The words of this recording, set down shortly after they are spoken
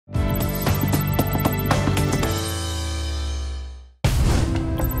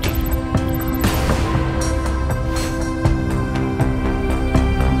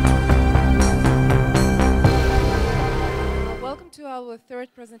our third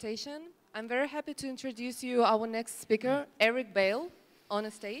presentation. I'm very happy to introduce you our next speaker, Eric Beyhl, on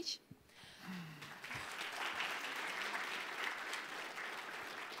a stage.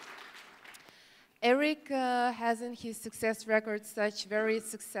 Eric has in his success record such very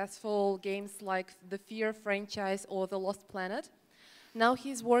successful games like the F.E.A.R. franchise or The Lost Planet. Now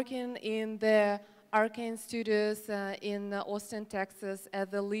he's working in the Arkane Studios in Austin, Texas as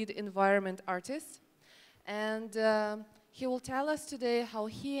the lead environment artist. And he will tell us today how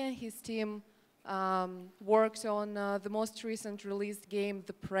he and his team worked on the most recent released game,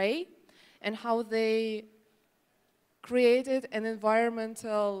 The Prey, and how they created an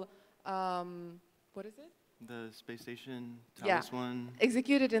environmental what is it? The space station, Talos I.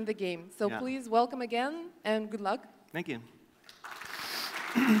 Executed in the game. So please welcome again and good luck. Thank you.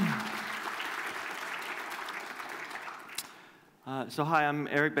 So hi, I'm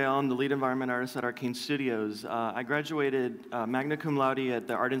Eric Beyhl. I'm the lead environment artist at Arkane Studios. I graduated magna cum laude at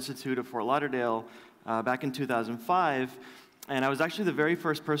the Art Institute of Fort Lauderdale back in 2005. And I was actually the very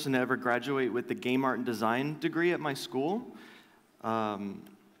first person to ever graduate with the game art and design degree at my school.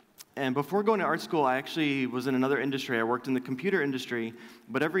 And before going to art school, I actually was in another industry. I worked in the computer industry,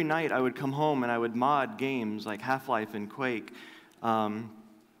 but every night I would come home and I would mod games like Half-Life and Quake. And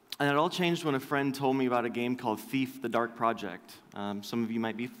it all changed when a friend told me about a game called Thief: The Dark Project. Some of you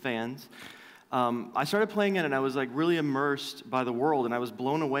might be fans. I started playing it and I was like really immersed by the world, and I was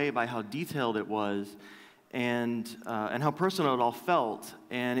blown away by how detailed it was and how personal it all felt.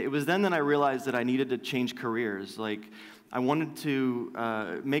 And it was then that I realized that I needed to change careers. Like, I wanted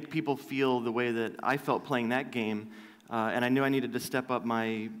to make people feel the way that I felt playing that game, and I knew I needed to step up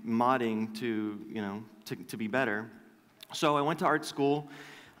my modding to be better. So I went to art school,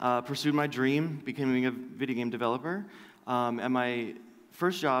 pursued my dream, becoming a video game developer. And my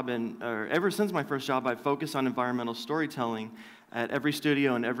first job, ever since my first job, I've focused on environmental storytelling at every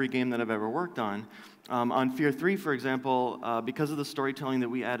studio and every game that I've ever worked on. On F.E.A.R. 3, for example, because of the storytelling that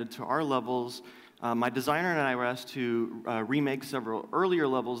we added to our levels, my designer and I were asked to remake several earlier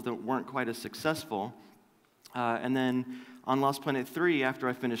levels that weren't quite as successful. And then on Lost Planet 3, after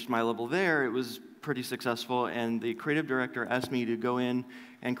I finished my level there, it was pretty successful, and the creative director asked me to go in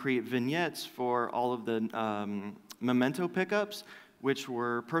and create vignettes for all of the memento pickups, which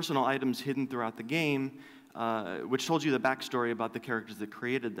were personal items hidden throughout the game, which told you the backstory about the characters that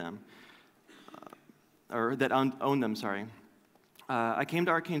created them, or that owned them, sorry. I came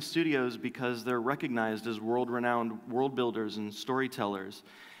to Arkane Studios because they're recognized as world-renowned world builders and storytellers,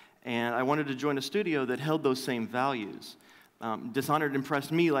 and I wanted to join a studio that held those same values. Dishonored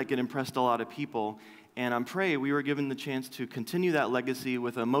impressed me like it impressed a lot of people, and on Prey, we were given the chance to continue that legacy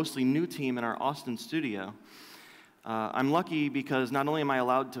with a mostly new team in our Austin studio. I'm lucky because not only am I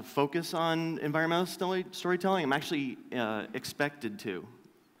allowed to focus on environmental storytelling, I'm actually expected to.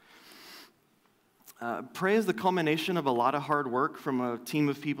 Prey is the culmination of a lot of hard work from a team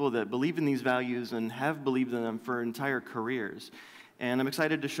of people that believe in these values and have believed in them for entire careers. And I'm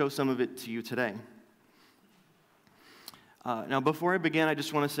excited to show some of it to you today. Now, before I begin, I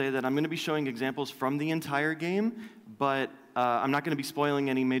just want to say that I'm going to be showing examples from the entire game, but I'm not going to be spoiling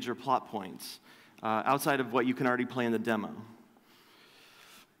any major plot points outside of what you can already play in the demo.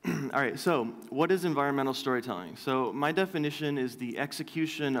 All right, so what is environmental storytelling? So my definition is the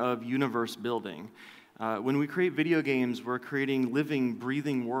execution of universe building. When we create video games, we're creating living,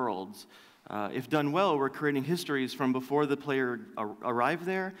 breathing worlds. If done well, we're creating histories from before the player arrived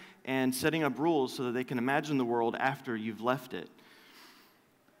there and setting up rules so that they can imagine the world after you've left it.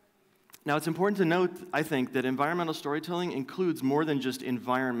 Now, it's important to note, I think, that environmental storytelling includes more than just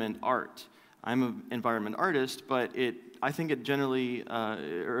environment art. I'm an environment artist, but I think it generally,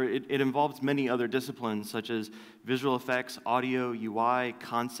 it involves many other disciplines, such as visual effects, audio, UI,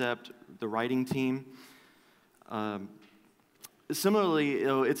 concept, the writing team. Similarly,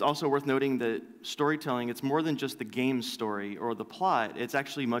 it's also worth noting that storytelling, it's more than just the game story or the plot. It's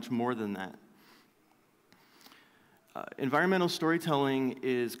actually much more than that. Environmental storytelling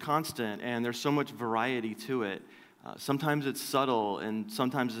is constant, and there's so much variety to it. Sometimes it's subtle, and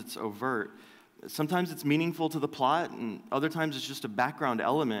sometimes it's overt. Sometimes it's meaningful to the plot, and other times it's just a background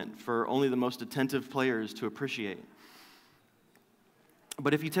element for only the most attentive players to appreciate.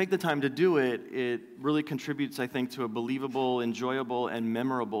 But if you take the time to do it, it really contributes, I think, to a believable, enjoyable, and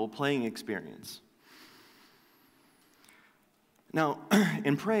memorable playing experience. Now,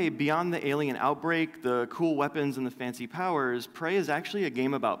 in Prey, beyond the alien outbreak, the cool weapons, and the fancy powers, Prey is actually a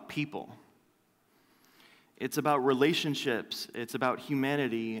game about people. It's about relationships, it's about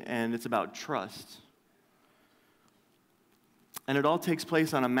humanity, and it's about trust. And it all takes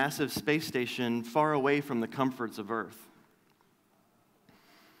place on a massive space station far away from the comforts of Earth.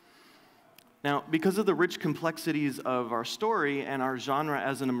 Now, because of the rich complexities of our story and our genre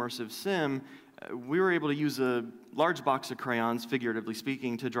as an immersive sim, we were able to use a large box of crayons, figuratively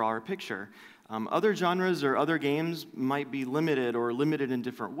speaking, to draw our picture. Other genres or other games might be limited or limited in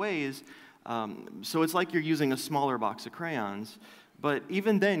different ways, so it's like you're using a smaller box of crayons. But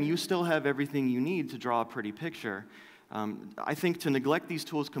even then, you still have everything you need to draw a pretty picture. I think to neglect these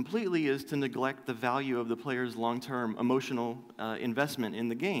tools completely is to neglect the value of the player's long-term emotional investment in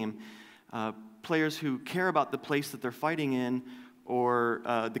the game. Players who care about the place that they're fighting in or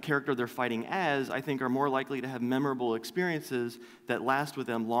the character they're fighting as, I think, are more likely to have memorable experiences that last with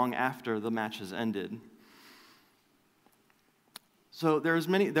them long after the match has ended. So there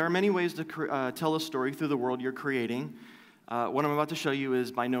are many ways to tell a story through the world you're creating. What I'm about to show you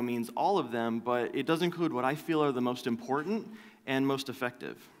is by no means all of them, but it does include what I feel are the most important and most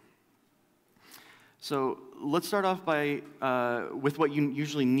effective. So let's start off with what you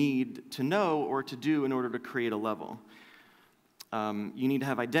usually need to know or to do in order to create a level. You need to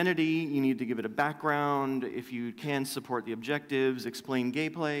have identity, you need to give it a background, if you can support the objectives, explain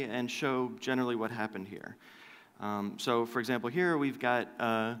gameplay, and show generally what happened here. So for example here we've got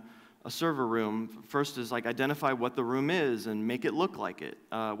a server room. First is like identify what the room is and make it look like it.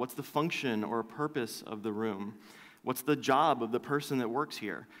 What's the function or purpose of the room? What's the job of the person that works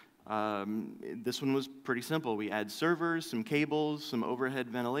here? This one was pretty simple. We add servers, some cables, some overhead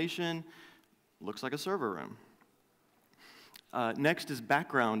ventilation. Looks like a server room. Next is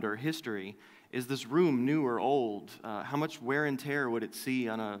background or history. Is this room new or old? How much wear and tear would it see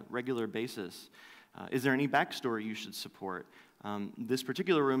on a regular basis? Is there any backstory you should support? This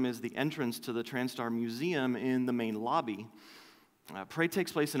particular room is the entrance to the TranStar Museum in the main lobby. Prey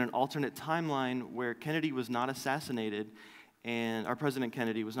takes place in an alternate timeline where Kennedy was not assassinated, and our President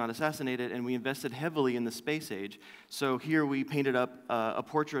Kennedy was not assassinated, and we invested heavily in the space age. So here we painted up a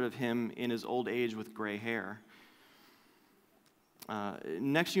portrait of him in his old age with gray hair.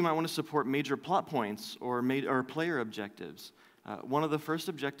 Next, you might want to support major plot points or player objectives. One of the first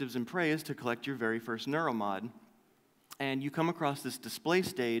objectives in Prey is to collect your very first neuromod. And you come across this display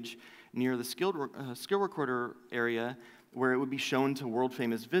stage near the skill recorder area where it would be shown to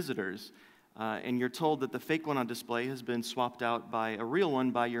world-famous visitors. And you're told that the fake one on display has been swapped out by a real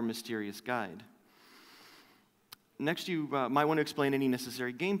one by your mysterious guide. Next, you might want to explain any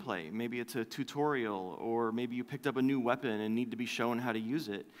necessary gameplay. Maybe it's a tutorial, or maybe you picked up a new weapon and need to be shown how to use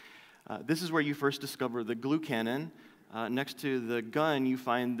it. This is where you first discover the glue cannon. Next to the gun, you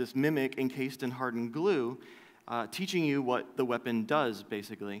find this mimic encased in hardened glue, teaching you what the weapon does,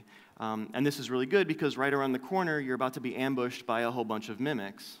 basically. And this is really good because right around the corner, you're about to be ambushed by a whole bunch of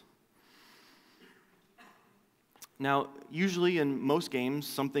mimics. Now, usually in most games,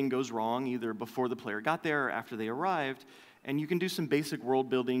 something goes wrong either before the player got there or after they arrived, and you can do some basic world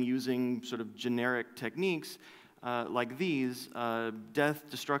building using sort of generic techniques like these, death,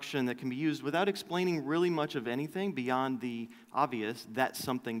 destruction, that can be used without explaining really much of anything beyond the obvious that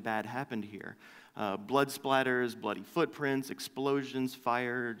something bad happened here. Blood splatters, bloody footprints, explosions,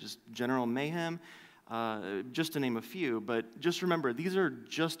 fire, just general mayhem, just to name a few. But just remember, these are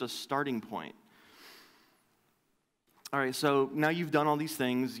just a starting point. All right, so now you've done all these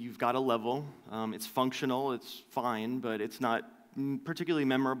things. You've got a level. It's functional, it's fine, but it's not particularly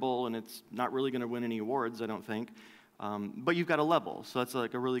memorable, and it's not really going to win any awards, I don't think. But you've got a level, so that's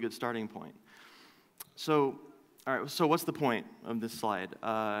like a really good starting point. So, all right, so what's the point of this slide?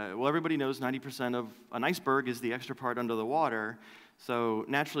 Well, everybody knows 90% of an iceberg is the extra part under the water, so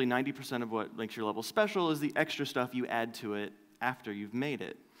naturally 90% of what makes your level special is the extra stuff you add to it after you've made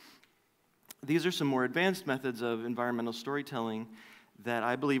it. These are some more advanced methods of environmental storytelling that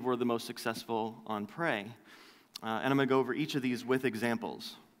I believe were the most successful on Prey. And I'm going to go over each of these with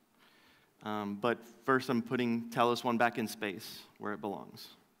examples. But first, I'm putting Talos I back in space, where it belongs.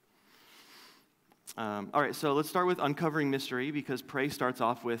 All right, so let's start with uncovering mystery, because Prey starts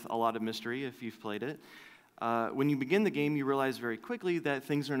off with a lot of mystery, if you've played it. When you begin the game, you realize very quickly that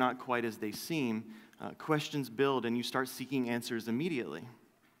things are not quite as they seem. Questions build, and you start seeking answers immediately.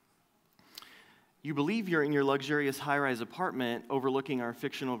 You believe you're in your luxurious high-rise apartment overlooking our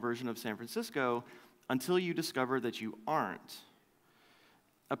fictional version of San Francisco until you discover that you aren't.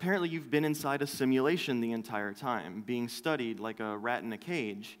 Apparently, you've been inside a simulation the entire time, being studied like a rat in a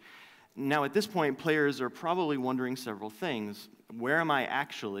cage. Now, at this point, players are probably wondering several things. Where am I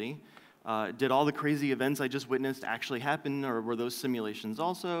actually? Did all the crazy events I just witnessed actually happen, or were those simulations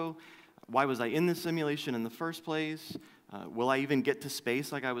also? Why was I in this simulation in the first place? Will I even get to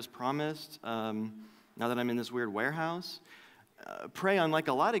space like I was promised now that I'm in this weird warehouse? Prey, unlike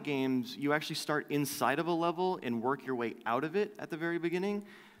a lot of games, you actually start inside of a level and work your way out of it at the very beginning.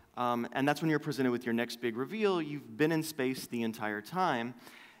 And that's when you're presented with your next big reveal. You've been in space the entire time.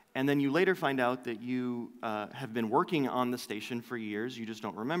 And then you later find out that you have been working on the station for years. You just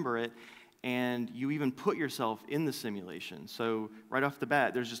don't remember it. And you even put yourself in the simulation. So right off the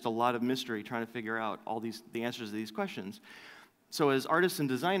bat, there's just a lot of mystery trying to figure out the answers to these questions. So as artists and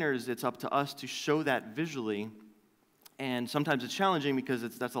designers, it's up to us to show that visually. And sometimes it's challenging because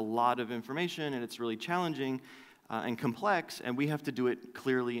that's a lot of information, and it's really challenging and complex, and we have to do it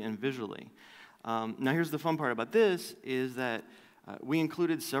clearly and visually. Now here's the fun part about this, is that we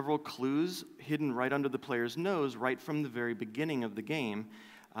included several clues hidden right under the player's nose right from the very beginning of the game,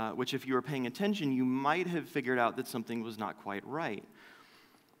 which if you were paying attention, you might have figured out that something was not quite right.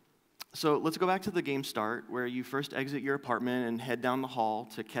 So let's go back to the game start, where you first exit your apartment and head down the hall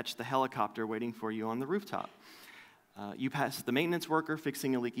to catch the helicopter waiting for you on the rooftop. You pass the maintenance worker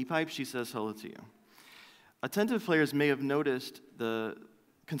fixing a leaky pipe. She says hello to you. Attentive players may have noticed the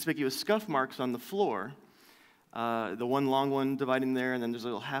conspicuous scuff marks on the floor, the one long one dividing there, and then there's a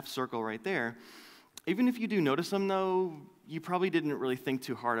little half circle right there. Even if you do notice them, though, you probably didn't really think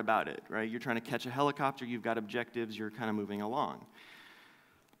too hard about it, right? You're trying to catch a helicopter, you've got objectives, you're kind of moving along.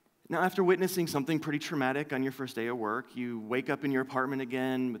 Now, after witnessing something pretty traumatic on your first day of work, you wake up in your apartment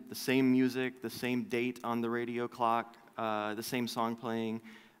again with the same music, the same date on the radio clock, the same song playing.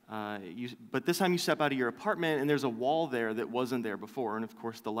 But this time you step out of your apartment, and there's a wall there that wasn't there before, and of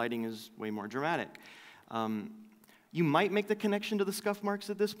course the lighting is way more dramatic. You might make the connection to the scuff marks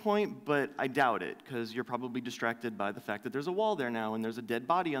at this point, but I doubt it, because you're probably distracted by the fact that there's a wall there now, and there's a dead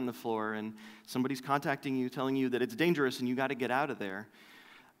body on the floor, and somebody's contacting you, telling you that it's dangerous and you got to get out of there.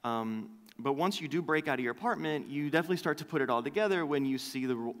 But once you do break out of your apartment, you definitely start to put it all together when you see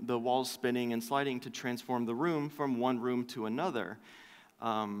the walls spinning and sliding to transform the room from one room to another.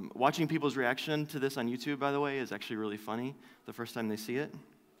 Watching people's reaction to this on YouTube, by the way, is actually really funny the first time they see it.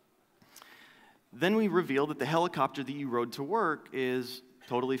 Then we reveal that the helicopter that you rode to work is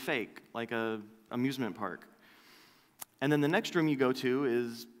totally fake, like an amusement park. And then the next room you go to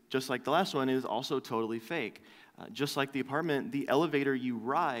is, just like the last one, is also totally fake. Just like the apartment, the elevator you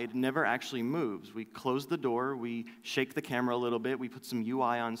ride never actually moves. We close the door, we shake the camera a little bit, we put some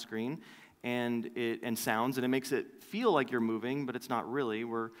UI on screen and sounds, and it makes it feel like you're moving, but it's not really.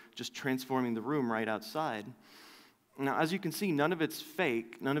 We're just transforming the room right outside. Now, as you can see, none of it's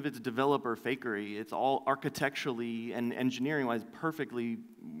fake, none of it's developer fakery. It's all architecturally and engineering-wise perfectly,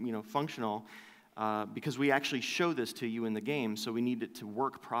 functional, because we actually show this to you in the game, so we need it to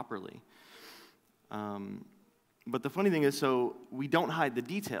work properly. But the funny thing is, so we don't hide the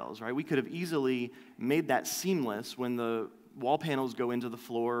details, right? We could have easily made that seamless when the wall panels go into the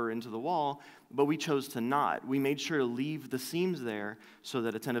floor or into the wall, but we chose to not. We made sure to leave the seams there so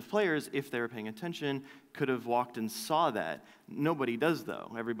that attentive players, if they were paying attention, could have walked and saw that. Nobody does,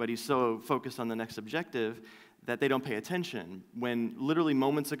 though. Everybody's so focused on the next objective that they don't pay attention, when literally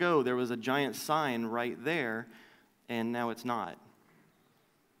moments ago there was a giant sign right there, and now it's not.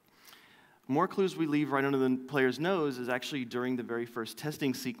 More clues we leave right under the player's nose is actually during the very first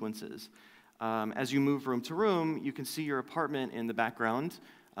testing sequences. As you move room to room, you can see your apartment in the background,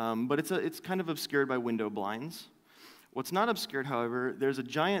 but it's kind of obscured by window blinds. What's not obscured, however, there's a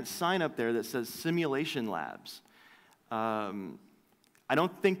giant sign up there that says Simulation Labs. I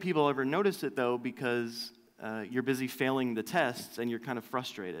don't think people ever notice it, though, because you're busy failing the tests and you're kind of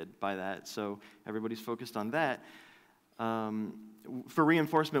frustrated by that, so everybody's focused on that. For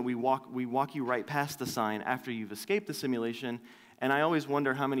reinforcement, we walk you right past the sign after you've escaped the simulation, and I always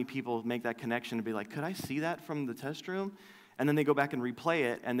wonder how many people make that connection and be like, could I see that from the test room? And then they go back and replay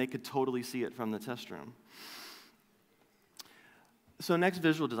it, and they could totally see it from the test room. So next,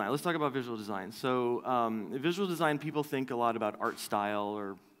 visual design. Let's talk about visual design. So visual design, people think a lot about art style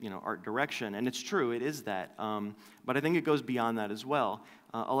or art direction, and it's true, it is that. But I think it goes beyond that as well.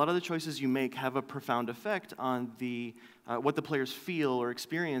 A lot of the choices you make have a profound effect on what the players feel or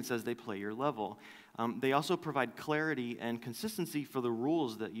experience as they play your level. They also provide clarity and consistency for the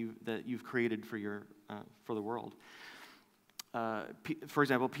rules that you've created for the world. For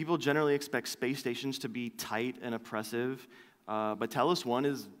example, people generally expect space stations to be tight and oppressive, but Talos I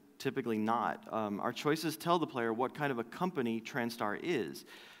is typically not. Our choices tell the player what kind of a company TranStar is.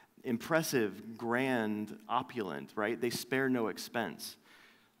 Impressive, grand, opulent, right? They spare no expense.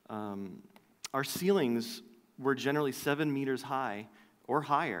 Our ceilings were generally 7 meters high or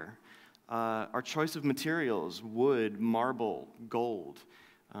higher. Our choice of materials, wood, marble, gold,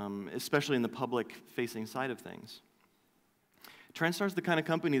 especially in the public-facing side of things. TranStar's the kind of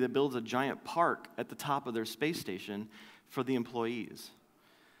company that builds a giant park at the top of their space station for the employees.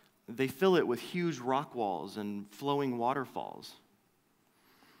 They fill it with huge rock walls and flowing waterfalls.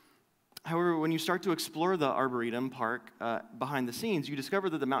 However, when you start to explore the Arboretum Park behind the scenes, you discover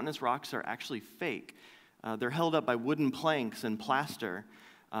that the mountainous rocks are actually fake. They're held up by wooden planks and plaster,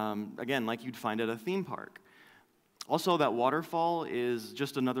 again, like you'd find at a theme park. Also, that waterfall is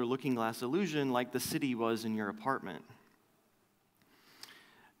just another looking glass illusion like the city was in your apartment.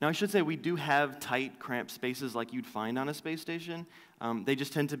 Now, I should say we do have tight, cramped spaces like you'd find on a space station. They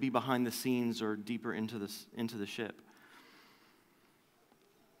just tend to be behind the scenes or deeper into the ship.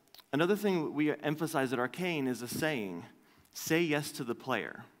 Another thing we emphasize at Arkane is a saying, say yes to the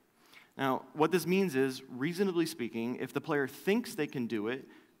player. Now, what this means is, reasonably speaking, if the player thinks they can do it,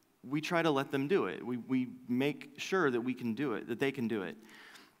 we try to let them do it. We make sure that we can do it, that they can do it.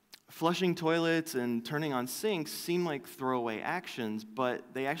 Flushing toilets and turning on sinks seem like throwaway actions, but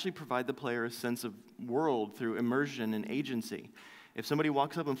they actually provide the player a sense of world through immersion and agency. If somebody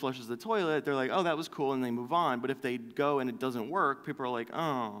walks up and flushes the toilet, they're like, oh, that was cool, and they move on. But if they go and it doesn't work, people are like,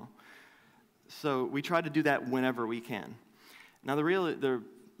 oh. So we try to do that whenever we can. Now,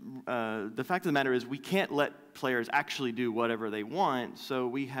 the fact of the matter is we can't let players actually do whatever they want, so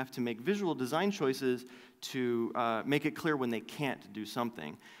we have to make visual design choices to make it clear when they can't do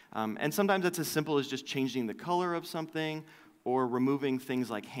something. And sometimes that's as simple as just changing the color of something or removing things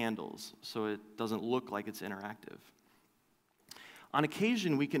like handles so it doesn't look like it's interactive. On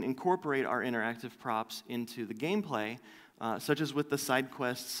occasion, we can incorporate our interactive props into the gameplay, such as with the side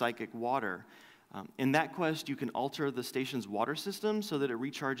quest Psychic Water. In that quest, you can alter the station's water system so that it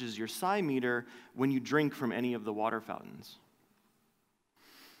recharges your psi meter when you drink from any of the water fountains.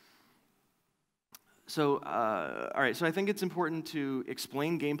 So, all right, so I think it's important to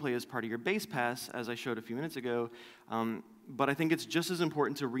explain gameplay as part of your base pass, as I showed a few minutes ago, but I think it's just as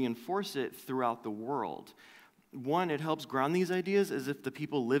important to reinforce it throughout the world. One, it helps ground these ideas as if the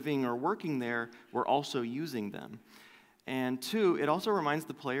people living or working there were also using them. And two, it also reminds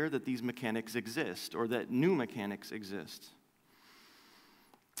the player that these mechanics exist, or that new mechanics exist.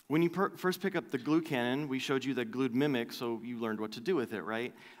 When you first pick up the glue cannon, we showed you the glued mimic, so you learned what to do with it,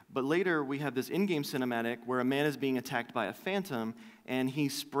 right? But later, we have this in-game cinematic where a man is being attacked by a phantom, and he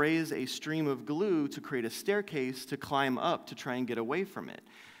sprays a stream of glue to create a staircase to climb up to try and get away from it.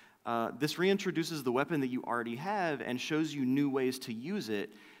 This reintroduces the weapon that you already have and shows you new ways to use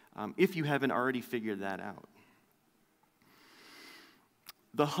it if you haven't already figured that out.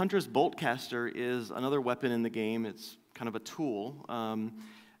 The Huntress Boltcaster is another weapon in the game. It's kind of a tool,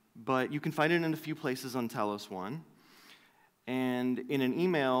 but you can find it in a few places on Talos I. And in an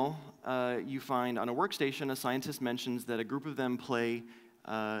email you find on a workstation, a scientist mentions that a group of them play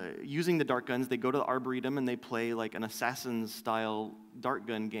using the dart guns. They go to the Arboretum and they play like an Assassin's-style dart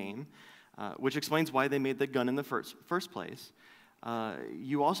gun game, which explains why they made the gun in the first place.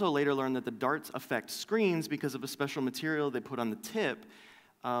 You also later learn that the darts affect screens because of a special material they put on the tip,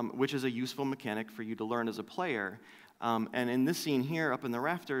 which is a useful mechanic for you to learn as a player. And in this scene here, up in the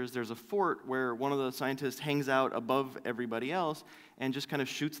rafters, there's a fort where one of the scientists hangs out above everybody else and just kind of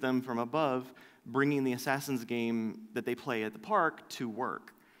shoots them from above, bringing the Assassin's game that they play at the park to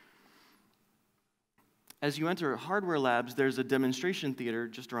work. As you enter Hardware Labs, there's a demonstration theater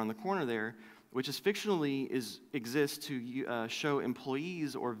just around the corner there, which is fictionally exists to show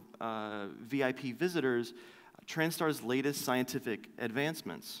employees or VIP visitors TranStar's latest scientific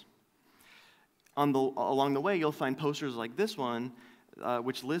advancements. Along the way, you'll find posters like this one,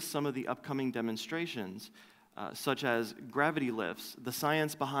 which lists some of the upcoming demonstrations, such as gravity lifts, the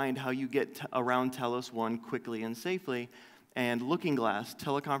science behind how you get around Talos I quickly and safely, and Looking Glass,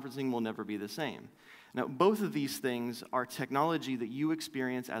 teleconferencing will never be the same. Now, both of these things are technology that you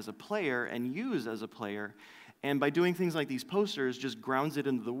experience as a player and use as a player, and by doing things like these posters, just grounds it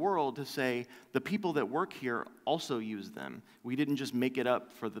into the world to say, the people that work here also use them. We didn't just make it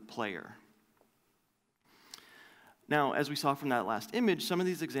up for the player. Now, as we saw from that last image, some of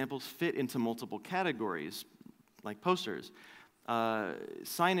these examples fit into multiple categories, like posters.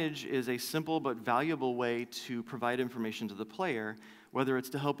 Signage is a simple but valuable way to provide information to the player, whether it's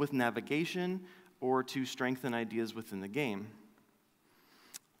to help with navigation or to strengthen ideas within the game.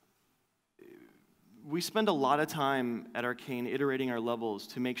 We spend a lot of time at Arkane iterating our levels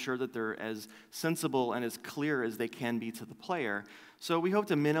to make sure that they're as sensible and as clear as they can be to the player, so we hope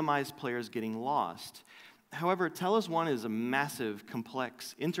to minimize players getting lost. However, Talos I is a massive,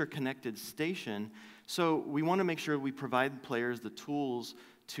 complex, interconnected station, so we want to make sure we provide players the tools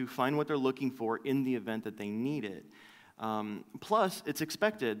to find what they're looking for in the event that they need it. Plus, it's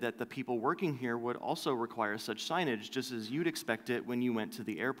expected that the people working here would also require such signage, just as you'd expect it when you went to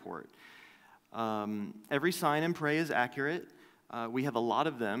the airport. Every sign and pray is accurate. We have a lot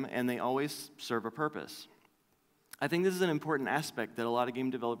of them, and they always serve a purpose. I think this is an important aspect that a lot of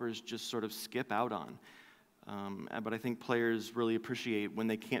game developers just sort of skip out on. But I think players really appreciate when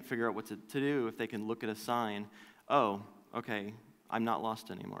they can't figure out what to do, if they can look at a sign, oh, okay, I'm not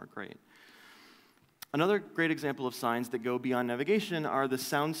lost anymore, great. Another great example of signs that go beyond navigation are the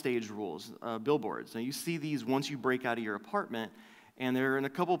soundstage rules, billboards. Now you see these once you break out of your apartment, and they're in a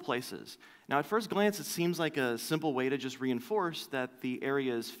couple places. Now at first glance, it seems like a simple way to just reinforce that the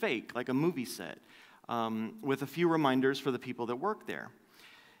area is fake, like a movie set, with a few reminders for the people that work there.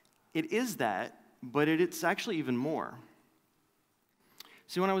 It is that, but it's actually even more.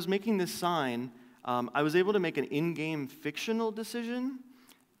 See, when I was making this sign, I was able to make an in-game fictional decision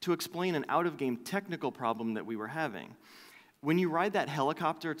to explain an out-of-game technical problem that we were having. When you ride that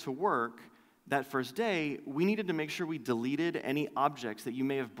helicopter to work that first day, we needed to make sure we deleted any objects that you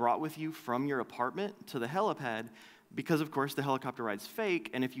may have brought with you from your apartment to the helipad, because of course the helicopter ride's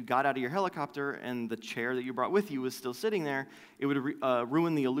fake, and if you got out of your helicopter and the chair that you brought with you was still sitting there, it would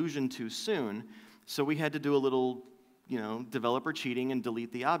ruin the illusion too soon. So we had to do a little, developer cheating and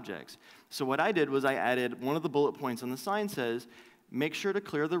delete the objects. So what I did was I added one of the bullet points on the sign says, make sure to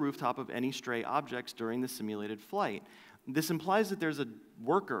clear the rooftop of any stray objects during the simulated flight. This implies that there's a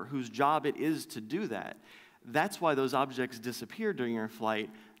worker whose job it is to do that. That's why those objects disappear during your flight,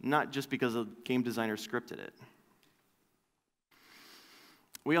 not just because a game designer scripted it.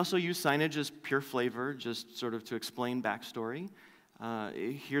 We also use signage as pure flavor, just sort of to explain backstory.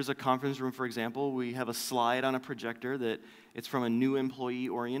 Here's a conference room, for example. We have a slide on a projector that it's from a new employee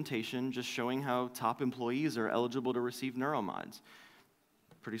orientation, just showing how top employees are eligible to receive neuromods.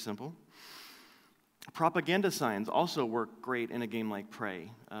 Pretty simple. Propaganda signs also work great in a game like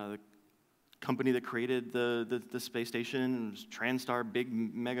Prey. The company that created the space station, TranStar, big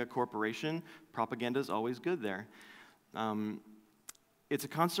mega corporation, propaganda is always good there. It's a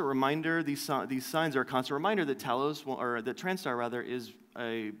constant reminder, these signs are a constant reminder that that TranStar rather is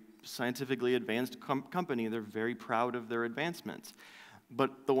a scientifically advanced company. They're very proud of their advancements.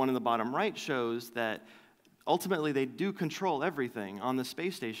 But the one in the bottom right shows that ultimately they do control everything on the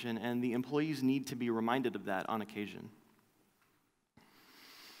space station, and the employees need to be reminded of that on occasion.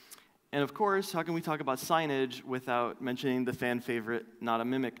 And of course, how can we talk about signage without mentioning the fan favorite, not a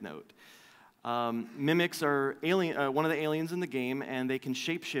mimic note? Mimics are one of the aliens in the game, and they can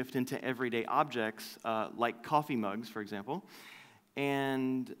shapeshift into everyday objects, like coffee mugs, for example,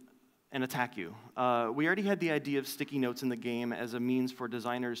 and attack you. We already had the idea of sticky notes in the game as a means for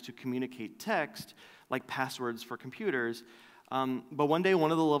designers to communicate text, like passwords for computers. But one day,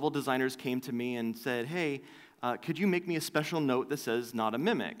 one of the level designers came to me and said, hey, could you make me a special note that says, not a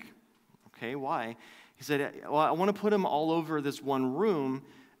mimic? Okay, why? He said, well, I want to put them all over this one room,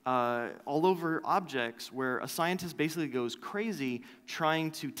 all over objects where a scientist basically goes crazy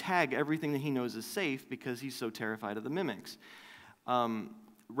trying to tag everything that he knows is safe because he's so terrified of the mimics.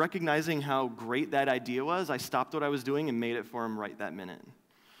 Recognizing how great that idea was, I stopped what I was doing and made it for him right that minute.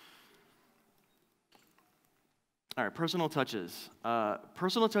 All right, personal touches.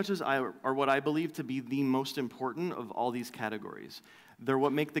 Personal touches are what I believe to be the most important of all these categories. They're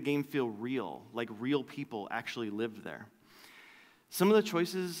what make the game feel real, like real people actually lived there. Some of the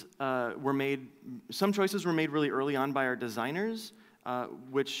choices some choices were made really early on by our designers and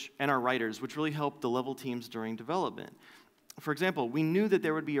our writers, which really helped the level teams during development. For example, we knew that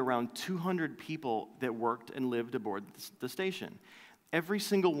there would be around 200 people that worked and lived aboard the station. Every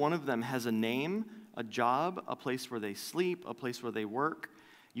single one of them has a name, a job, a place where they sleep, a place where they work.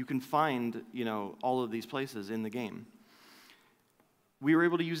 You can find, all of these places in the game. We were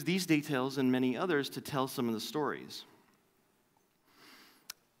able to use these details and many others to tell some of the stories.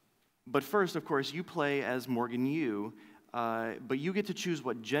 But first, of course, you play as Morgan Yu, but you get to choose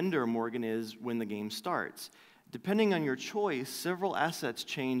what gender Morgan is when the game starts. Depending on your choice, several assets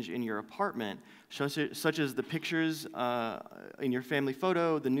change in your apartment, such as the pictures in your family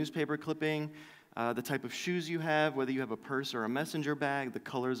photo, the newspaper clipping, the type of shoes you have, whether you have a purse or a messenger bag, the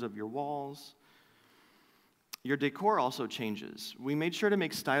colors of your walls. Your decor also changes. We made sure to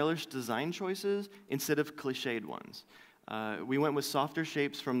make stylish design choices instead of cliched ones. We went with softer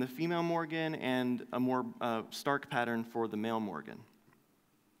shapes from the female Morgan and a more stark pattern for the male Morgan.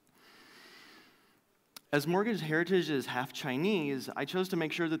 As Morgan's heritage is half Chinese, I chose to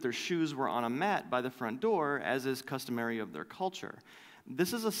make sure that their shoes were on a mat by the front door, as is customary of their culture.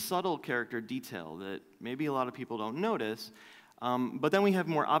 This is a subtle character detail that maybe a lot of people don't notice, but then we have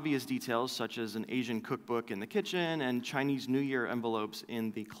more obvious details, such as an Asian cookbook in the kitchen and Chinese New Year envelopes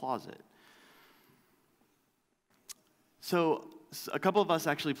in the closet. So a couple of us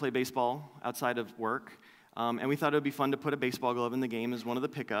actually play baseball outside of work, and we thought it would be fun to put a baseball glove in the game as one of the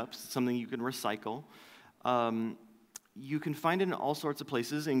pickups, something you can recycle. you can find it in all sorts of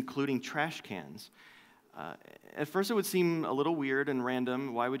places, including trash cans. At first, it would seem a little weird and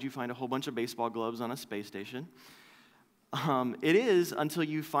random. Why would you find a whole bunch of baseball gloves on a space station? It is until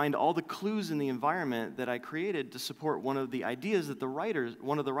you find all the clues in the environment that I created to support one of the ideas that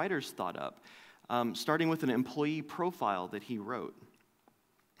one of the writers thought up, starting with an employee profile that he wrote.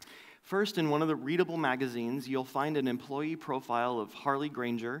 First, in one of the readable magazines, you'll find an employee profile of Harley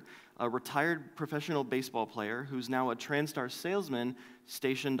Granger, a retired professional baseball player who's now a TranStar salesman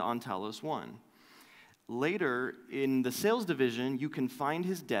stationed on Talos I. Later, in the sales division, you can find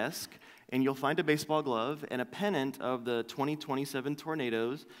his desk, and you'll find a baseball glove and a pennant of the 2027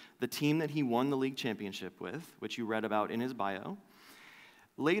 Tornadoes, the team that he won the league championship with, which you read about in his bio.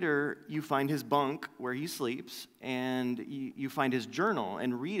 Later, you find his bunk where he sleeps, and you find his journal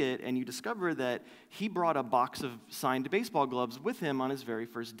and read it, and you discover that he brought a box of signed baseball gloves with him on his very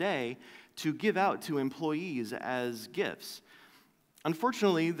first day to give out to employees as gifts.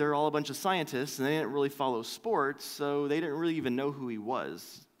 Unfortunately, they're all a bunch of scientists, and they didn't really follow sports, so they didn't really even know who he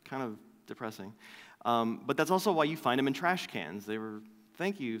was. Kind of depressing. But that's also why you find him in trash cans. They were,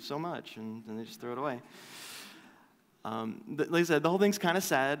 thank you so much, and they just throw it away. Like I said, the whole thing's kind of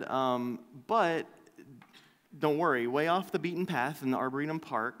sad, but don't worry. Way off the beaten path in the Arboretum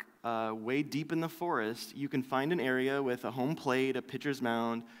Park, way deep in the forest, you can find an area with a home plate, a pitcher's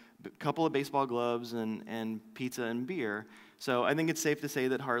mound, a couple of baseball gloves, and pizza and beer. So I think it's safe to say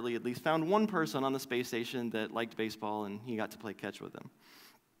that Harley at least found one person on the space station that liked baseball, and he got to play catch with them.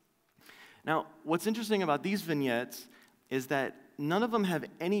 Now, what's interesting about these vignettes is that none of them have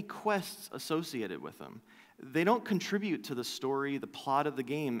any quests associated with them. They don't contribute to the story, the plot of the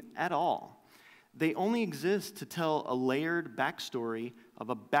game at all. They only exist to tell a layered backstory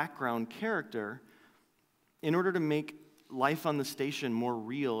of a background character in order to make life on the station more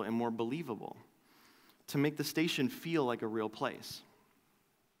real and more believable, to make the station feel like a real place.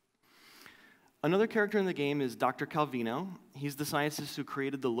 Another character in the game is Dr. Calvino. He's the scientist who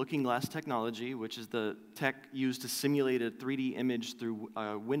created the looking glass technology, which is the tech used to simulate a 3D image through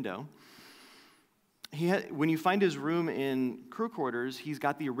a window. When you find his room in crew quarters, he's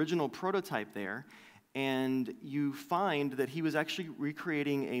got the original prototype there, and you find that he was actually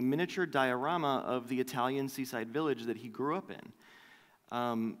recreating a miniature diorama of the Italian seaside village that he grew up in.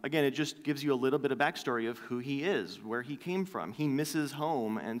 Again, it just gives you a little bit of backstory of who he is, where he came from. He misses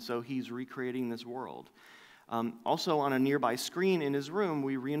home, and so he's recreating this world. Also, on a nearby screen in his room,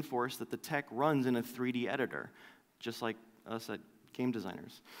 we reinforce that the tech runs in a 3D editor, just like us as game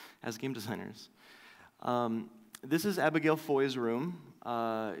designers. This is Abigail Foy's room.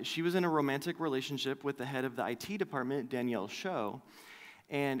 She was in a romantic relationship with the head of the IT department, Danielle Sho,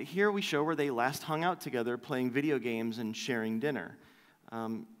 and here we show where they last hung out together playing video games and sharing dinner.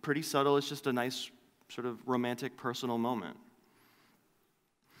 Pretty subtle, it's just a nice sort of romantic personal moment.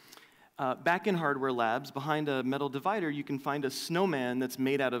 Back in Hardware Labs, behind a metal divider, you can find a snowman that's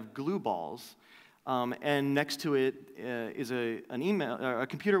made out of glue balls, and next to it is a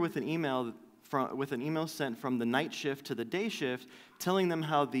computer with an email sent from the night shift to the day shift, telling them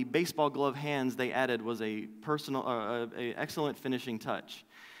how the baseball glove hands they added was a excellent finishing touch.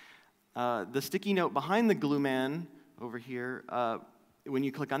 The sticky note behind the glue man over here, when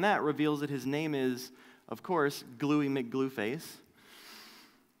you click on that, reveals that his name is, of course, Gluey McGlueface.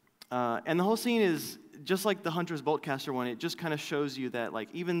 And the whole scene is just like the Hunter's Boltcaster one. It just kind of shows you that like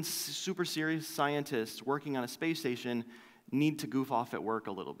even super serious scientists working on a space station need to goof off at work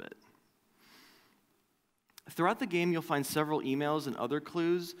a little bit. Throughout the game, you'll find several emails and other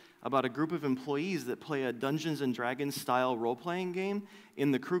clues about a group of employees that play a Dungeons & Dragons style role-playing game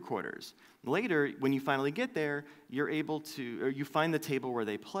in the crew quarters. Later, when you finally get there, you find the table where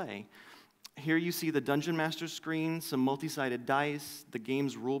they play. Here you see the Dungeon Master screen, some multi-sided dice, the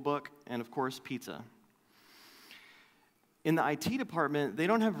game's rulebook, and of course, pizza. In the IT department, they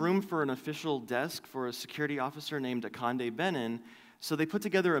don't have room for an official desk for a security officer named Akande Benin, so they put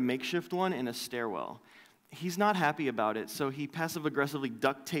together a makeshift one in a stairwell. He's not happy about it, so he passive-aggressively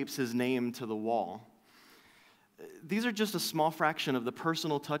duct tapes his name to the wall. These are just a small fraction of the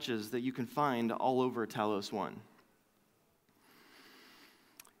personal touches that you can find all over Talos I.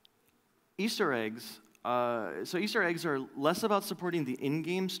 Easter eggs. So Easter eggs are less about supporting the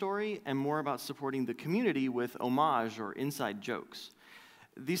in-game story and more about supporting the community with homage or inside jokes.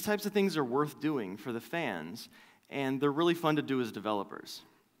 These types of things are worth doing for the fans, and they're really fun to do as developers.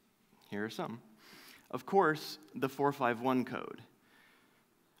 Here are some. Of course, the 451 code,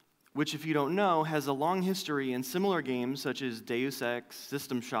 which, if you don't know, has a long history in similar games such as Deus Ex,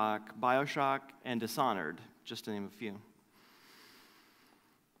 System Shock, BioShock, and Dishonored, just to name a few.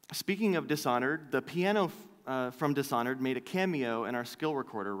 Speaking of Dishonored, the piano from Dishonored made a cameo in our skill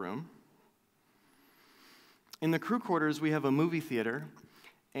recorder room. In the crew quarters, we have a movie theater,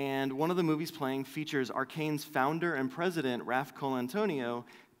 and one of the movies playing features Arkane's founder and president, Raf Colantonio,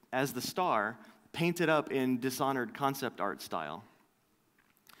 as the star, painted up in Dishonored concept art style.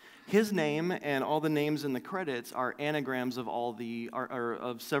 His name and all the names in the credits are anagrams of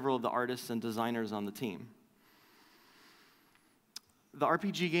of several of the artists and designers on the team. The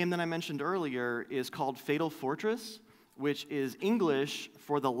RPG game that I mentioned earlier is called Fatal Fortress, which is English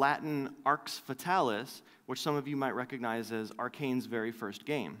for the Latin Arx Fatalis, which some of you might recognize as Arkane's very first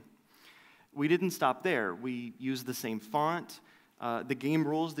game. We didn't stop there. We used the same font. The game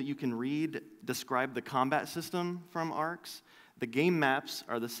rules that you can read describe the combat system from Arx. The game maps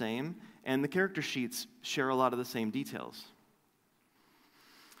are the same, and the character sheets share a lot of the same details.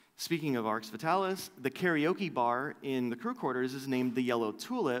 Speaking of Arx Fatalis, the karaoke bar in the crew quarters is named the Yellow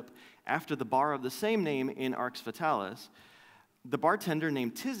Tulip, after the bar of the same name in Arx Fatalis. The bartender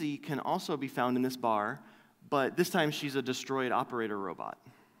named Tizzy can also be found in this bar, but this time she's a destroyed operator robot.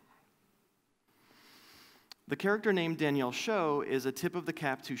 The character named Danielle Sho is a tip of the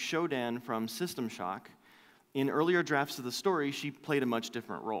cap to Shodan from System Shock. In earlier drafts of the story, she played a much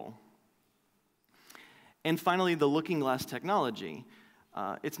different role. And finally, the Looking Glass technology.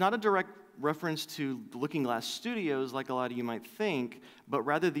 It's not a direct reference to the Looking Glass Studios like a lot of you might think, but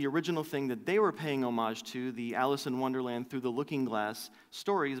rather the original thing that they were paying homage to, the Alice in Wonderland Through the Looking Glass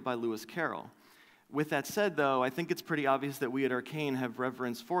stories by Lewis Carroll. With that said, though, I think it's pretty obvious that we at Arkane have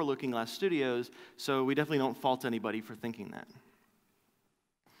reverence for Looking Glass Studios, so we definitely don't fault anybody for thinking that.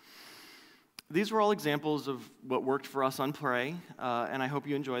 These were all examples of what worked for us on Prey, and I hope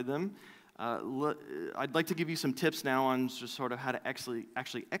you enjoyed them. I'd like to give you some tips now on just sort of how to actually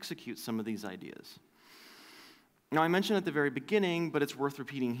execute some of these ideas. Now, I mentioned at the very beginning, but it's worth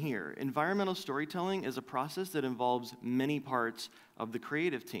repeating here. Environmental storytelling is a process that involves many parts of the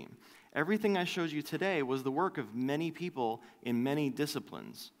creative team. Everything I showed you today was the work of many people in many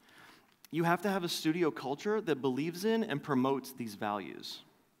disciplines. You have to have a studio culture that believes in and promotes these values.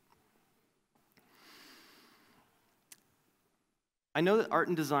 I know that art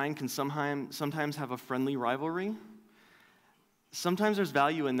and design can sometimes have a friendly rivalry. Sometimes there's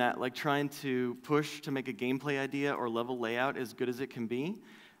value in that, like trying to push to make a gameplay idea or level layout as good as it can be.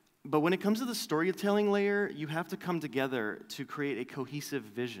 But when it comes to the storytelling layer, you have to come together to create a cohesive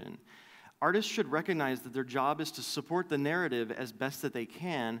vision. Artists should recognize that their job is to support the narrative as best that they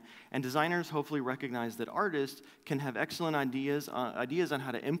can, and designers hopefully recognize that artists can have excellent ideas on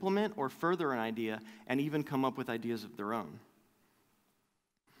how to implement or further an idea, and even come up with ideas of their own.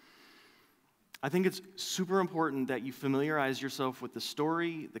 I think it's super important that you familiarize yourself with the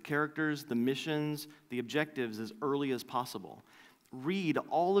story, the characters, the missions, the objectives as early as possible. Read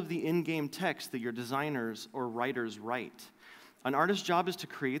all of the in-game text that your designers or writers write. An artist's job is to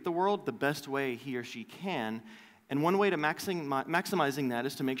create the world the best way he or she can, and one way to maximizing that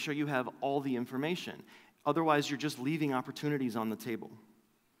is to make sure you have all the information. Otherwise, you're just leaving opportunities on the table.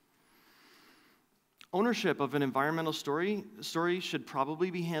 Ownership of an environmental story should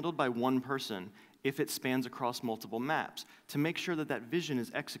probably be handled by one person if it spans across multiple maps, to make sure that that vision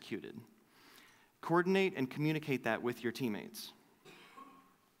is executed. Coordinate and communicate that with your teammates.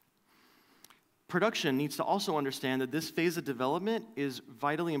 Production needs to also understand that this phase of development is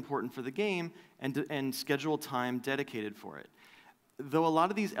vitally important for the game and schedule time dedicated for it. Though a lot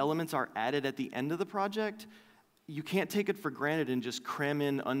of these elements are added at the end of the project, you can't take it for granted and just cram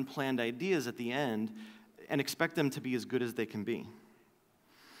in unplanned ideas at the end and expect them to be as good as they can be.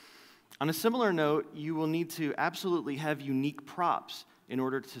 On a similar note, you will need to absolutely have unique props in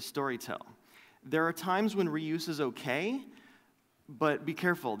order to storytell. There are times when reuse is okay, but be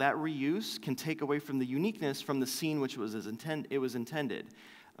careful, that reuse can take away from the uniqueness from the scene which it was intended.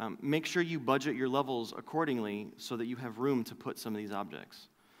 Make sure you budget your levels accordingly so that you have room to put some of these objects.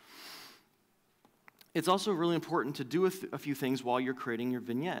 It's also really important to do a few things while you're creating your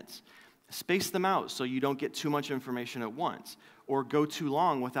vignettes. Space them out so you don't get too much information at once, or go too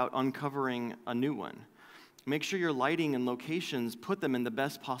long without uncovering a new one. Make sure your lighting and locations put them in the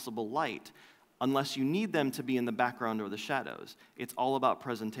best possible light, unless you need them to be in the background or the shadows. It's all about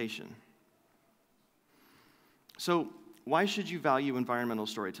presentation. So, why should you value environmental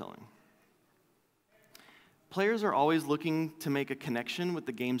storytelling? Players are always looking to make a connection with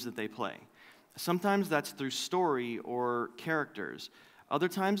the games that they play. Sometimes that's through story or characters. Other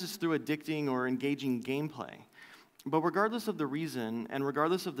times it's through addicting or engaging gameplay. But regardless of the reason and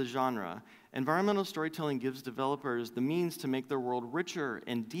regardless of the genre, environmental storytelling gives developers the means to make their world richer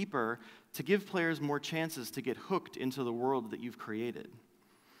and deeper, to give players more chances to get hooked into the world that you've created.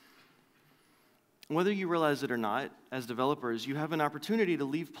 whether you realize it or not, as developers, you have an opportunity to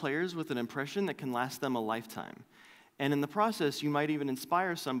leave players with an impression that can last them a lifetime. And in the process, you might even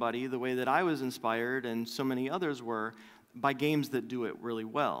inspire somebody the way that I was inspired, and so many others were, by games that do it really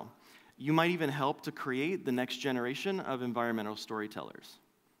well. You might even help to create the next generation of environmental storytellers.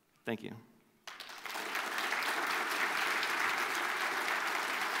 Thank you.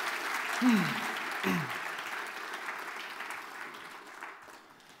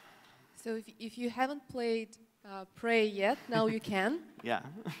 So if you haven't played Prey yet, now you can. Yeah.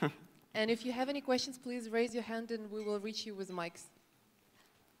 And if you have any questions, please raise your hand and we will reach you with the mics.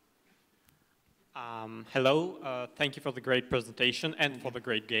 Hello, thank you for the great presentation and for the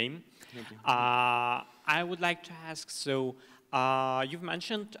great game. Thank you. I would like to ask, so you've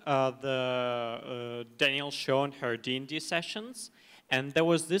mentioned the Danielle shown her D&D sessions, and there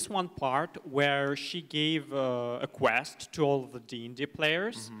was this one part where she gave a quest to all of the D&D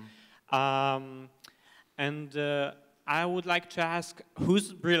players. I would like to ask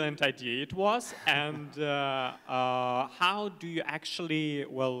whose brilliant idea it was, and how do you actually,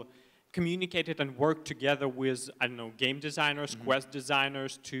 well, communicate it and work together with, I don't know, game designers, quest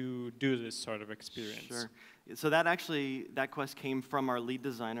designers to do this sort of experience? Sure. So that quest came from our lead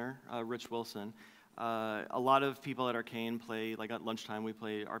designer, Rich Wilson. A lot of people at Arkane play, like at lunchtime, we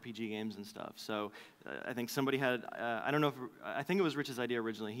play RPG games and stuff. So I think somebody had, I don't know if, I think it was Rich's idea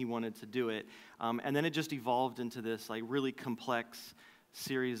originally. He wanted to do it. And then it just evolved into this like really complex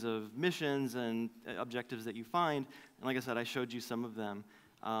series of missions and objectives that you find. And like I said, I showed you some of them.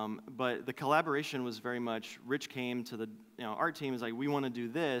 But the collaboration was very much, Rich came to the art team, is like, we want to do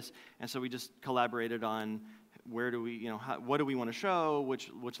this. And so we just collaborated on where do we, what do we want to show,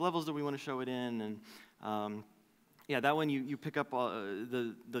 which levels do we want to show it in, and yeah, that one you pick up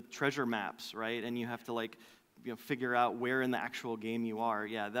the treasure maps, right, and you have to like figure out where in the actual game you are.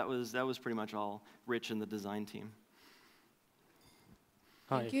 Yeah, that was pretty much all Rich and the design team.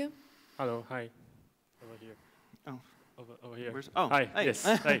 Hi. Thank you. Hello. Hi. Over here. Oh. Over here. Oh. Hi. Hey. Yes.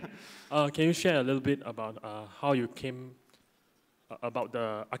 Hi. Can you share a little bit about how you came about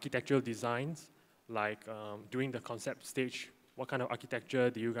the architectural designs? Like during the concept stage, what kind of architecture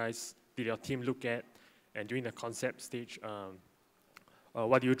did your team look at? And during the concept stage,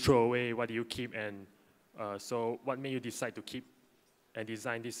 what do you throw away? What do you keep? And so what made you decide to keep and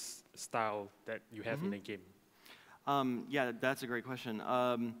design this style that you have in the game? Yeah, that's a great question.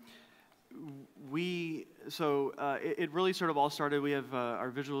 It really sort of all started. We have our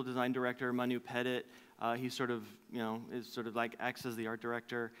visual design director, Manu Pettit. He sort of, is sort of like acts as the art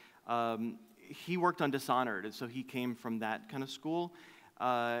director. He worked on Dishonored, and so he came from that kind of school.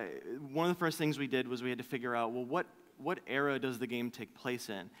 One of the first things we did was we had to figure out, well, what era does the game take place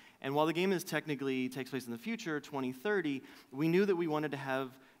in? And while the game technically takes place in the future, 2030, we knew that we wanted to have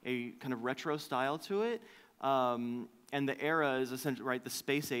a kind of retro style to it. And the era is essentially, right, the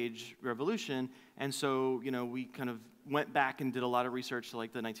space age revolution. And so, we kind of went back and did a lot of research to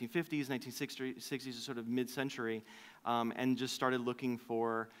like the 1950s, 1960s, sort of mid-century, and just started looking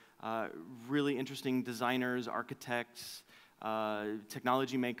for really interesting designers, architects,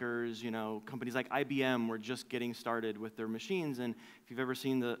 technology makers. Companies like IBM were just getting started with their machines. And if you've ever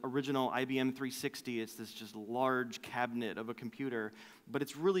seen the original IBM 360, it's this just large cabinet of a computer, but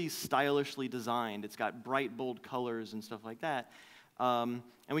it's really stylishly designed. It's got bright, bold colors and stuff like that. And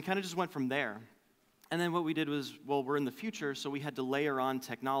we kind of just went from there. And then what we did was, well, we're in the future, so we had to layer on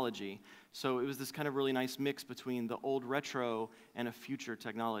technology. So it was this kind of really nice mix between the old retro and a future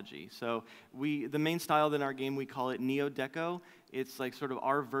technology. So the main style in our game, we call it Neo-Deco. It's like sort of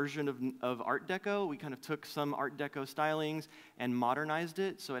our version of Art Deco. We kind of took some Art Deco stylings and modernized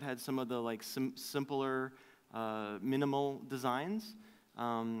it, so it had some of the like simpler, minimal designs.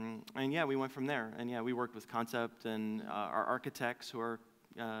 And yeah, we went from there. And yeah, we worked with concept and our architects who are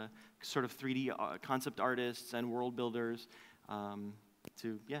sort of 3D concept artists and world builders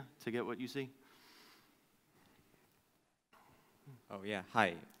to get what you see. Oh yeah,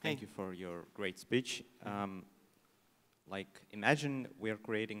 hi. Thank you for your great speech. Imagine we are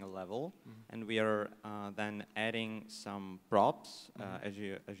creating a level, and we are then adding some props, as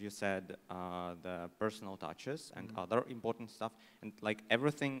you said, the personal touches and other important stuff, and like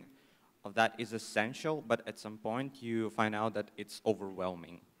everything of that is essential, but at some point you find out that it's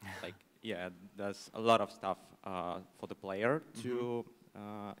overwhelming. There's a lot of stuff for the player to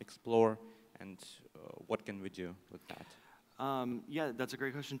explore, and what can we do with that? Yeah, that's a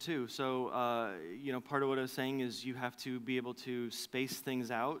great question too. So, part of what I was saying is you have to be able to space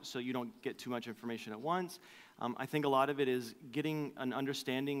things out so you don't get too much information at once. I think a lot of it is getting an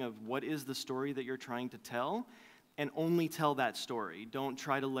understanding of what is the story that you're trying to tell. and only tell that story. Don't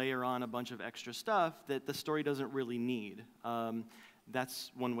try to layer on a bunch of extra stuff that the story doesn't really need.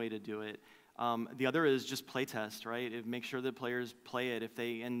 That's one way to do it. The other is just play test, right? Make sure that players play it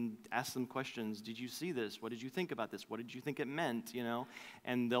and ask them questions. Did you see this? What did you think about this? What did you think it meant? You know,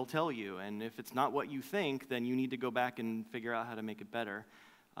 and they'll tell you. And if it's not what you think, then you need to go back and figure out how to make it better.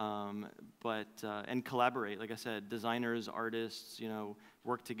 And collaborate, like I said, designers, artists, you know,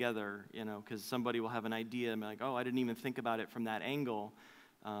 work together, you know, because somebody will have an idea and be like, oh, I didn't even think about it from that angle,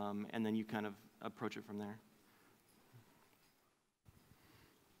 and then you kind of approach it from there.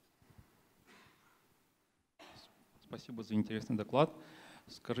 Спасибо за интересный доклад.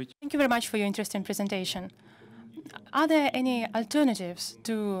 Скажите. Thank you very much for your interesting presentation. Are there any alternatives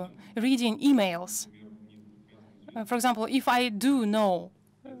to reading emails? For example, if I do know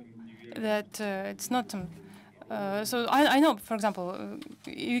that it's not, so I know, for example,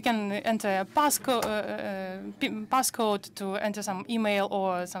 you can enter a passcode to enter some email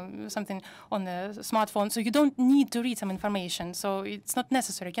or something on the smartphone, so you don't need to read some information, so it's not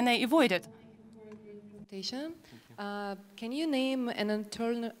necessary. Can I avoid it? Can you name an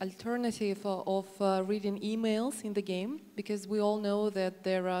alternative of reading emails in the game? Because we all know that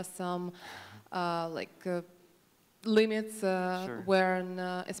there are some limits Sure. where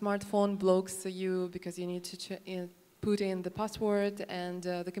a smartphone blocks you because you need to put in the password, and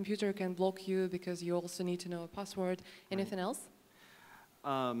the computer can block you because you also need to know a password. Anything else?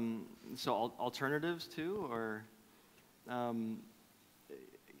 So alternatives too, or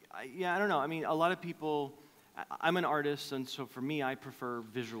yeah, I don't know. I mean, a lot of people. I'm an artist, and so for me, I prefer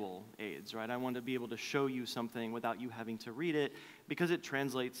visual aids, right? I want to be able to show you something without you having to read it, because it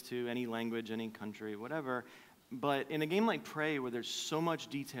translates to any language, any country, whatever. But in a game like Prey, where there's so much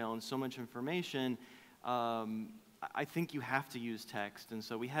detail and so much information, I think you have to use text. And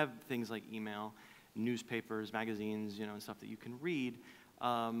so we have things like email, newspapers, magazines, you know, and stuff that you can read.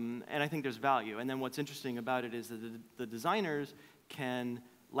 And I think there's value. And then what's interesting about it is that the designers can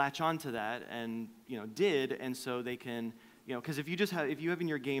latch onto that, and and so they can, because if you have in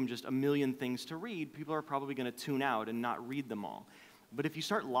your game just a million things to read, people are probably going to tune out and not read them all. But if you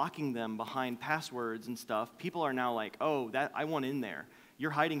start locking them behind passwords and stuff, people are now like, oh, that I want in there.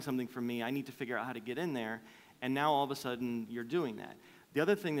 You're hiding something from me. I need to figure out how to get in there. And now all of a sudden you're doing that. The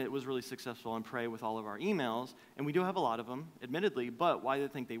other thing that was really successful on Prey with all of our emails, and we do have a lot of them, admittedly, but why I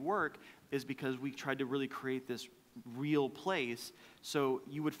think they work is because we tried to really create this real place. So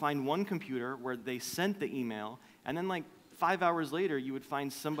you would find one computer where they sent the email, and then like 5 hours later, you would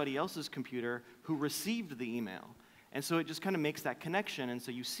find somebody else's computer who received the email. And so it just kind of makes that connection, and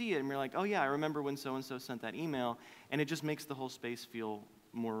so you see it, and you're like, oh yeah, I remember when so-and-so sent that email, and it just makes the whole space feel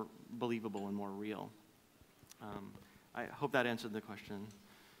more believable and more real. I hope that answered the question.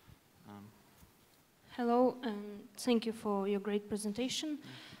 Hello, and thank you for your great presentation.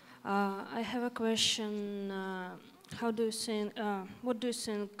 I have a question. What do you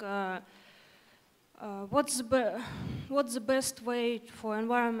think? What's the best way for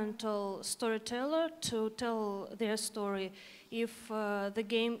environmental storyteller to tell their story if the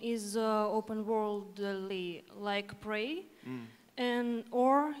game is open worldly like Prey,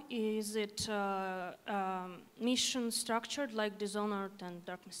 or is it mission structured like Dishonored and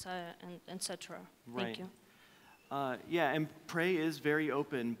Dark Messiah and etc.? Right. Thank you. Yeah, and Prey is very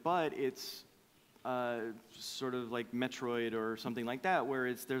open, but it's sort of like Metroid or something like that,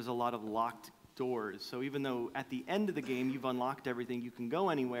 where there's a lot of locked doors. So even though at the end of the game you've unlocked everything, you can go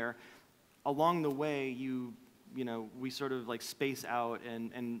anywhere, along the way we sort of like space out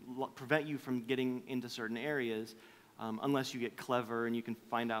and prevent you from getting into certain areas, unless you get clever and you can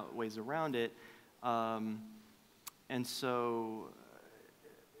find out ways around it. And so,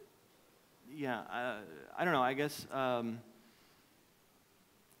 yeah, I don't know, I guess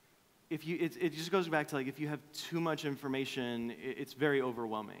it just goes back to, like, if you have too much information, it's very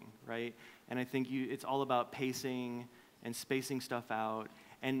overwhelming, right? And I think it's all about pacing and spacing stuff out.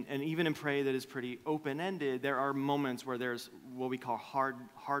 And even in Prey that is pretty open-ended, there are moments where there's what we call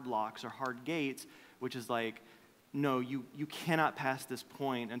hard locks or hard gates, which is like, no, you cannot pass this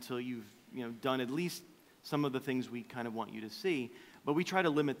point until you've done at least some of the things we kind of want you to see. But we try to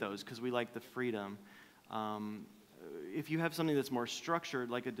limit those because we like the freedom. If you have something that's more structured,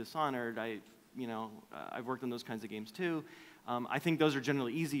 like a Dishonored, I've worked on those kinds of games too. I think those are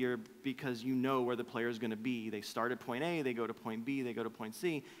generally easier because you know where the player is going to be. They start at point A, they go to point B, they go to point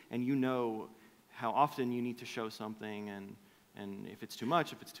C, and you know how often you need to show something, and if it's too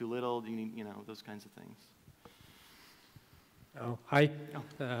much, if it's too little, you need, those kinds of things. Oh, hi.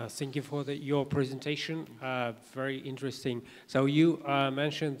 Thank you for your presentation. Very interesting. So you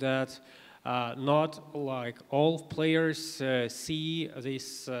mentioned that not like all players see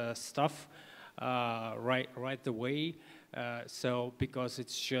this stuff right away. So because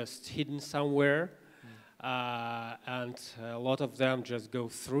it's just hidden somewhere, and a lot of them just go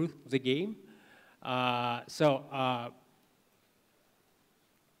through the game.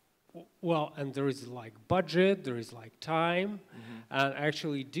 Well, and there is like budget, there is like time, and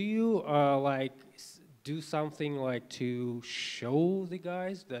actually, do you like do something like to show the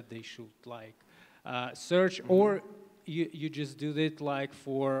guys that they should like search, or you just do it like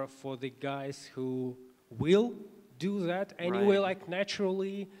for the guys who will do that anyway, like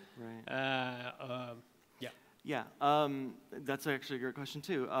naturally? Yeah, that's actually a great question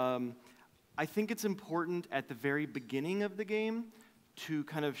too. I think it's important at the very beginning of the game to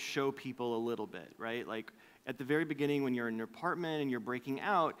kind of show people a little bit, right? Like at the very beginning when you're in your apartment and you're breaking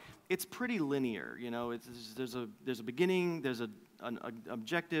out, it's pretty linear, you know. There's a beginning, there's an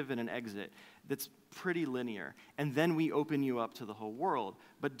objective and an exit. That's pretty linear, and then we open you up to the whole world.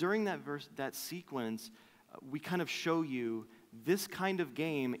 But during that sequence, we kind of show you this kind of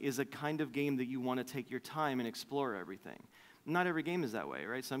game is a kind of game that you want to take your time and explore everything. Not every game is that way,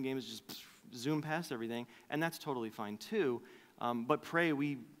 right? Some games just zoom past everything, and that's totally fine too. But F.E.A.R,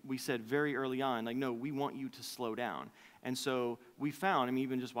 we said very early on, like, no, we want you to slow down. And so we found, I mean,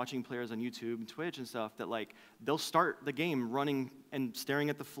 even just watching players on YouTube and Twitch and stuff, that like they'll start the game running and staring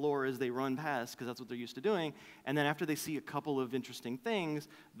at the floor as they run past, because that's what they're used to doing. And then after they see a couple of interesting things,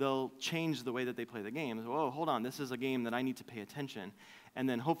 they'll change the way that they play the game. So, oh, hold on, this is a game that I need to pay attention. And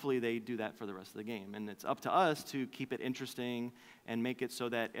then hopefully they do that for the rest of the game. And it's up to us to keep it interesting and make it so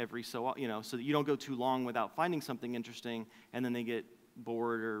that so that you don't go too long without finding something interesting, and then they get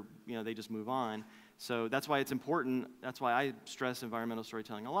bored or they just move on. So that's why it's important. That's why I stress environmental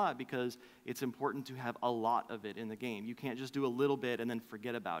storytelling a lot, because it's important to have a lot of it in the game. You can't just do a little bit and then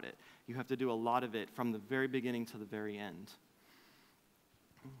forget about it. You have to do a lot of it from the very beginning to the very end.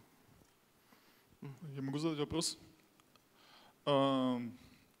 Я могу задать вопрос?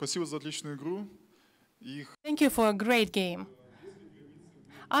 Спасибо за отличную игру. Thank you for a great game.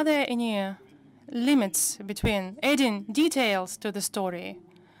 Are there any limits between adding details to the story,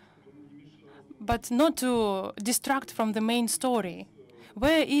 but not to distract from the main story?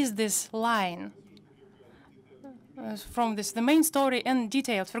 Where is this line from the main story and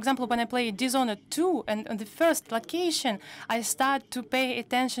details? For example, when I play Dishonored 2, and on the first location, I start to pay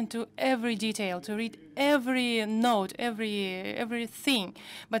attention to every detail, to read every note, everything.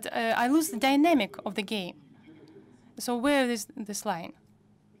 But I lose the dynamic of the game. So where is this line?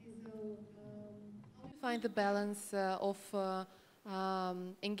 Find the balance of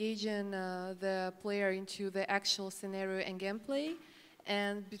engaging the player into the actual scenario and gameplay,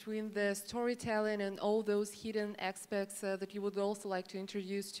 and between the storytelling and all those hidden aspects that you would also like to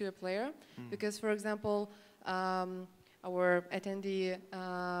introduce to a player. Because, for example, our attendee,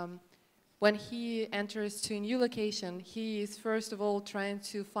 when he enters to a new location, he is first of all trying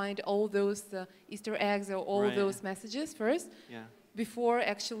to find all those Easter eggs or all those messages first, before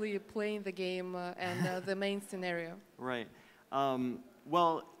actually playing the game and the main scenario. Right.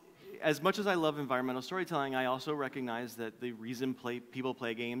 Well, as much as I love environmental storytelling, I also recognize that the reason people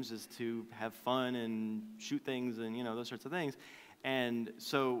play games is to have fun and shoot things and those sorts of things. And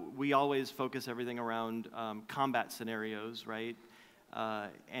so we always focus everything around combat scenarios, right?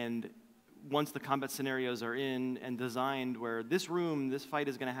 And once the combat scenarios are in and designed where this fight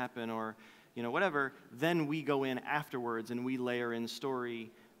is going to happen, or whatever, then we go in afterwards and we layer in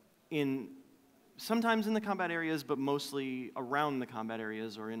story sometimes in the combat areas, but mostly around the combat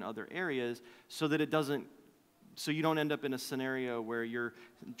areas or in other areas, so that so you don't end up in a scenario where you're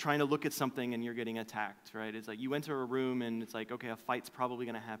trying to look at something and you're getting attacked, right? It's like you enter a room and it's like, okay, a fight's probably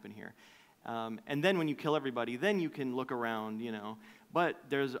going to happen here. And then when you kill everybody, then you can look around, But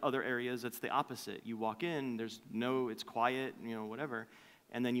there's other areas that's the opposite. You walk in, it's quiet, whatever,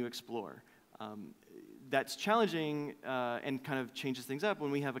 and then you explore. That's challenging and kind of changes things up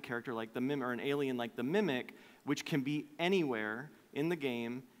when we have a character like the Mimic, or an alien like the Mimic, which can be anywhere in the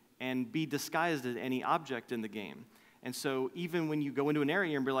game and be disguised as any object in the game. And so even when you go into an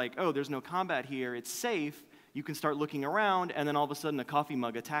area and be like, oh, there's no combat here, it's safe, you can start looking around, and then all of a sudden a coffee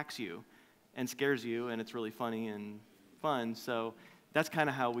mug attacks you and scares you, and it's really funny and fun. So that's kind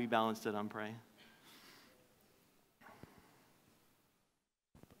of how we balanced it on F.E.A.R.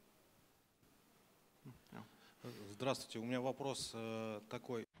 Здравствуйте, у меня вопрос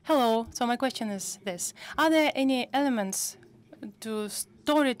такой. Hello, so my question is this. Are there any elements to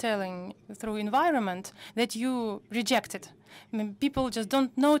storytelling through environment that you rejected? I mean, people just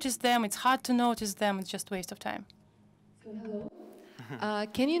don't notice them, it's hard to notice them, it's just a waste of time. Hello.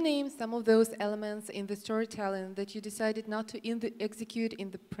 Can you name some of those elements in the storytelling that you decided not to execute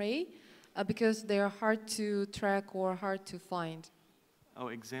in the prey because they are hard to track or hard to find? Oh,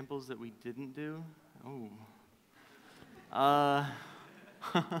 examples that we didn't do? Oh.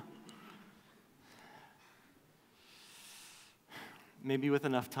 Maybe with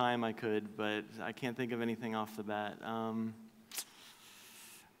enough time I could, but I can't think of anything off the bat.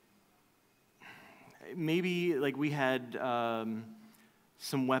 Maybe like we had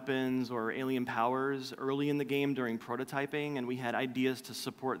some weapons or alien powers early in the game during prototyping, and we had ideas to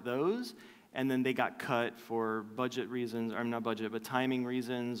support those, and then they got cut for budget reasons, or not budget, but timing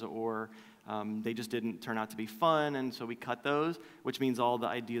reasons, or they just didn't turn out to be fun, and so we cut those, which means all the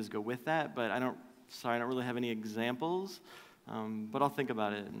ideas go with that, but I don't really have any examples, but I'll think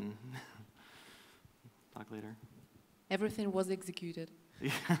about it and talk later. Everything was executed.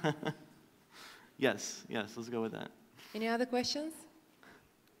 Yes, let's go with that. Any other questions?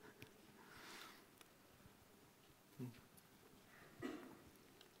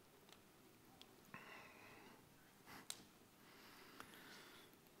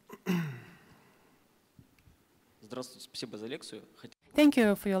 Здравствуйте, спасибо за лекцию. Thank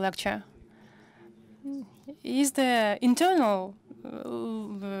you for your lecture. Is the internal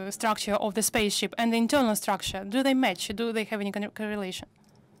structure of the spaceship and the internal structure, do they match? Do they have any correlation?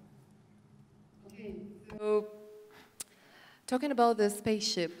 Okay, so talking about the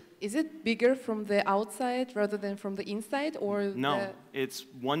spaceship, is it bigger from the outside rather than from the inside, or no? It's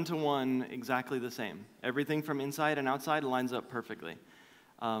one-to-one, exactly the same. Everything from inside and outside lines up perfectly.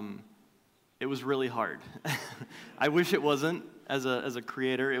 It was really hard. I wish it wasn't. As a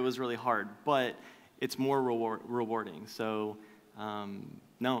creator, it was really hard, but it's more rewarding. So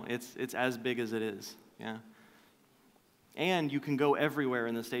no, it's as big as it is. Yeah. And you can go everywhere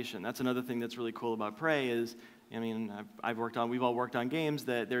in the station. That's another thing that's really cool about Prey is, I mean, we've all worked on games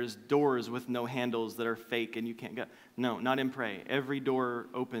that there's doors with no handles that are fake and you can't go. No, not in Prey. Every door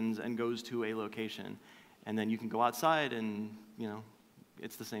opens and goes to a location, and then you can go outside and, you know,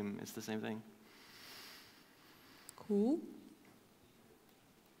 it's the same thing. Cool.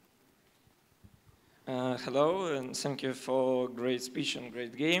 Hello, and thank you for great speech and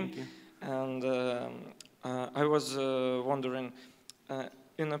great game. And I was wondering,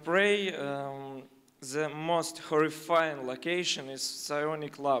 in a Prey, the most horrifying location is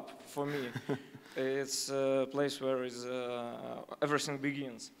Psionic Lab for me. It's a place where everything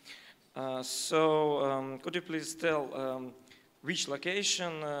begins. So could you please tell which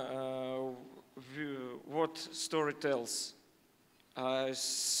location, what story tells? I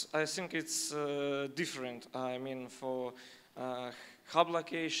think it's different. I mean, for hub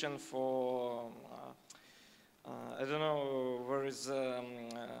location, for I don't know where is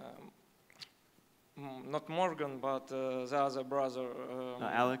not Morgan, but the other brother.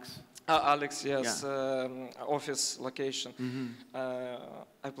 Alex. Alex, yes. Yeah. Office location. Mm-hmm.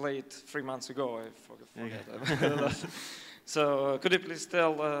 I played 3 months ago. I forget. So could you please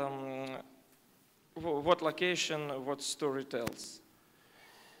tell what location, what story tells?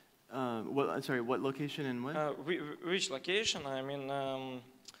 Sorry, what location and what? Which location? I mean,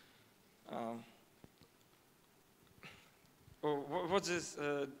 what is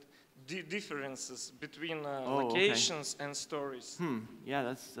differences between locations and stories? Yeah,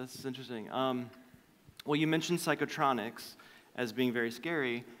 that's interesting. Well, you mentioned psychotronics as being very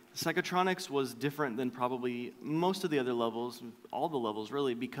scary. Psychotronics was different than probably most of the other levels, all the levels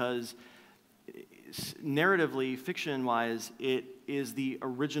really, because narratively, fiction-wise, it is the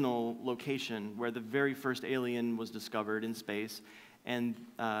original location where the very first alien was discovered in space. And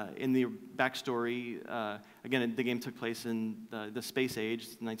in the backstory, again, the game took place in the space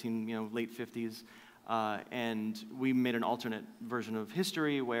age, late 50s, and we made an alternate version of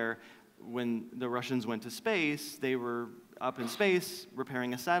history where when the Russians went to space, they were up in space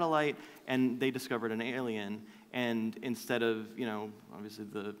repairing a satellite, and they discovered an alien. And instead of, obviously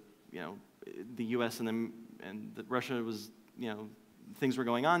the U.S. and Russia was, things were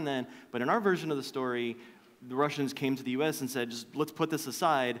going on then. But in our version of the story, the Russians came to the U.S. and said, just let's put this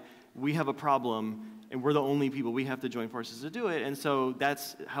aside. We have a problem, and we're the only people. We have to join forces to do it. And so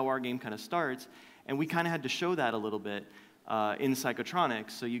that's how our game kind of starts. And we kind of had to show that a little bit in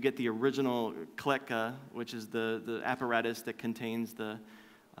Psychotronics. So you get the original Kletka, which is the apparatus that contains the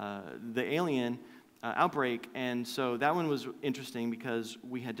alien outbreak. And so that one was interesting because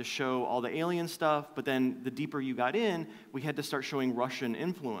we had to show all the alien stuff, but then the deeper you got in, we had to start showing Russian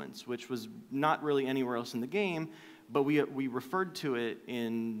influence, which was not really anywhere else in the game, but we referred to it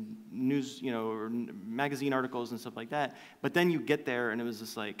in news, or magazine articles and stuff like that. But then you get there and it was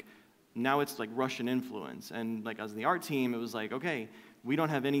just like, now it's like Russian influence. And like as the art team, it was like, okay, we don't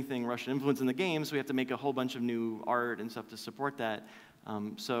have anything Russian influence in the game, so we have to make a whole bunch of new art and stuff to support that.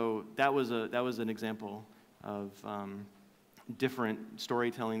 So that was an example of different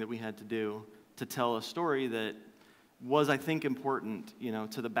storytelling that we had to do to tell a story that was, I think, important, you know,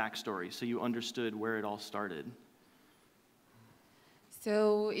 to the backstory, so you understood where it all started.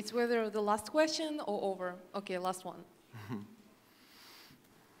 So it's whether the last question or over. Okay, last one.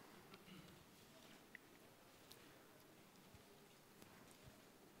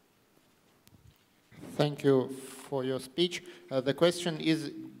 Thank you for your speech. The question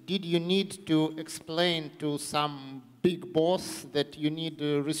is, did you need to explain to some big boss that you need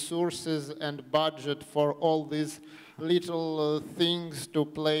resources and budget for all these little things to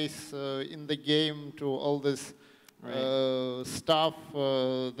place in the game, to all this stuff,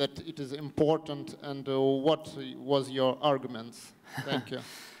 that it is important, and what was your arguments? Thank you.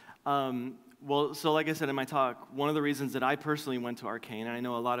 Well, so like I said in my talk, one of the reasons that I personally went to Arkane, and I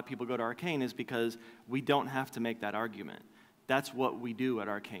know a lot of people go to Arkane, is because we don't have to make that argument. That's what we do at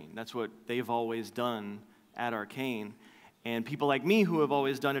Arkane. That's what they've always done at Arkane. And people like me who have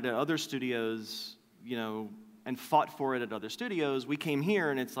always done it at other studios, you know, and fought for it at other studios, we came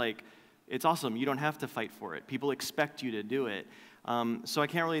here and it's like, it's awesome. You don't have to fight for it. People expect you to do it. So I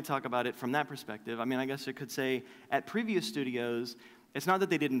can't really talk about it from that perspective. I mean, I guess I could say at previous studios, it's not that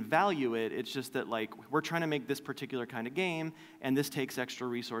they didn't value it, it's just that like, we're trying to make this particular kind of game, and this takes extra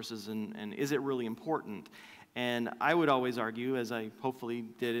resources, and is it really important? And I would always argue, as I hopefully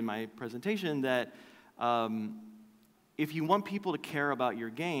did in my presentation, that if you want people to care about your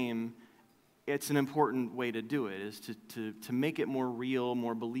game, it's an important way to do it, is to make it more real,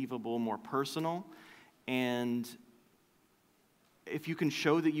 more believable, more personal. And if you can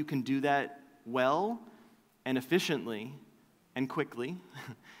show that you can do that well and efficiently, and quickly,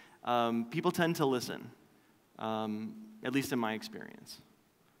 people tend to listen, at least in my experience.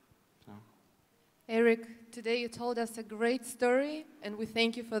 So. Eric, today you told us a great story, and we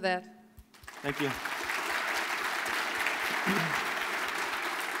thank you for that. Thank you.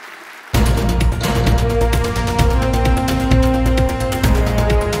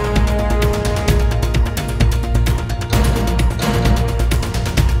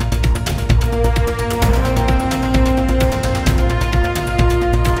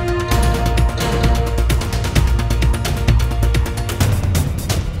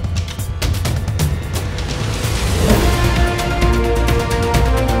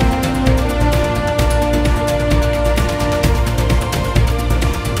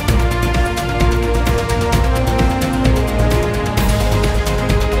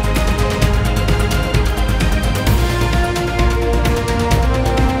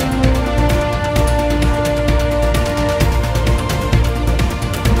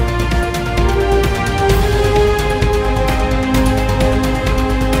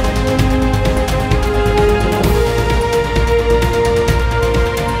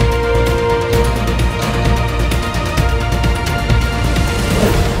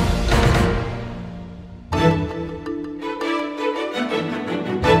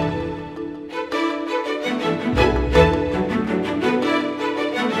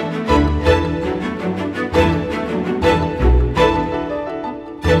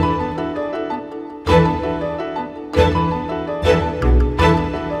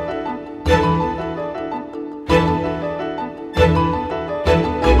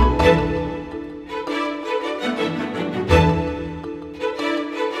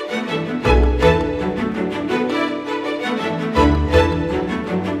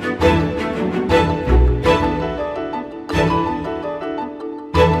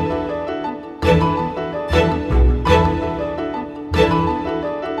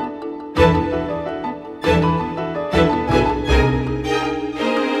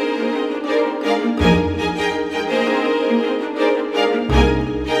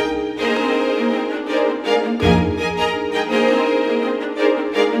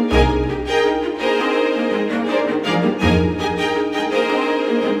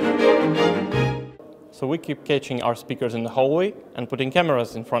 So we keep catching our speakers in the hallway and putting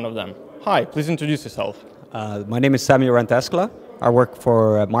cameras in front of them. Hi, please introduce yourself. My name is Samuel Ranteskla. I work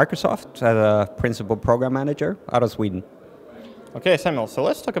for Microsoft as a principal program manager out of Sweden. Okay, Samuel, so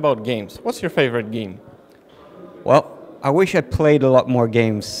let's talk about games. What's your favorite game? Well, I wish I played a lot more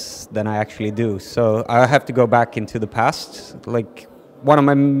games than I actually do. So I have to go back into the past. Like, one of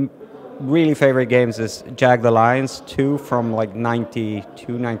my really favorite games is Jag the Lions 2 from like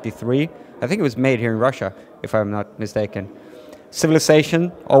 92, 93. I think it was made here in Russia, if I'm not mistaken.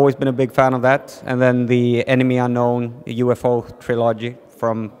 Civilization, always been a big fan of that. And then the Enemy Unknown UFO trilogy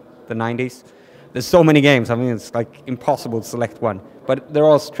from the 90s. There's so many games, I mean, it's like impossible to select one. But they're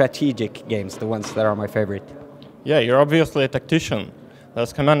all strategic games, the ones that are my favorite. Yeah, you're obviously a tactician.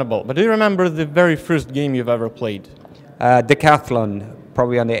 That's commendable. But do you remember the very first game you've ever played? Decathlon,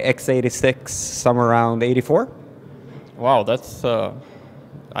 probably on the x86, somewhere around 84. Wow, that's...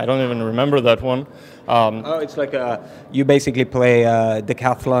 I don't even remember that one. Oh, it's like you basically play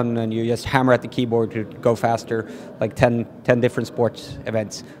Decathlon and you just hammer at the keyboard to go faster, like 10 different sports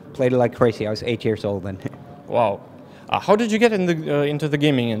events. Played it like crazy. I was 8 years old then. Wow. How did you get into the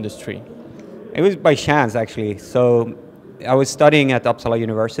gaming industry? It was by chance, actually. So I was studying at Uppsala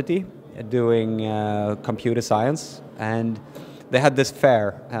University, doing computer science, and they had this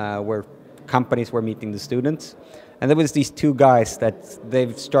fair where companies were meeting the students. And there was these two guys that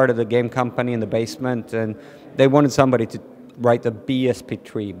they've started a game company in the basement, and they wanted somebody to write a BSP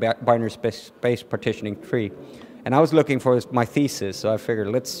tree, binary space partitioning tree. And I was looking for my thesis, so I figured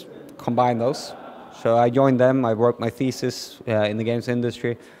let's combine those. So I joined them, I wrote my thesis in the games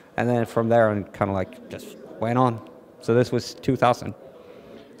industry, and then from there on kind of like just went on. So this was 2000.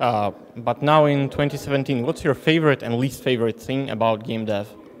 But now in 2017, what's your favorite and least favorite thing about game dev?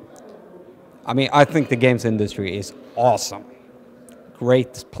 I mean, I think the games industry is awesome.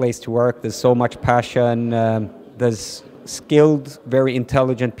 Great place to work. There's so much passion. There's skilled, very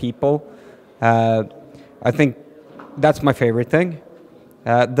intelligent people. I think that's my favorite thing.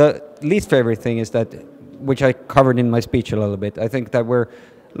 The least favorite thing is that, which I covered in my speech a little bit, I think that we're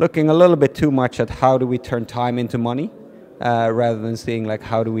looking a little bit too much at how do we turn time into money, rather than seeing like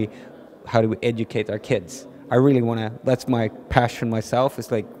how do we educate our kids. I really want to, that's my passion myself,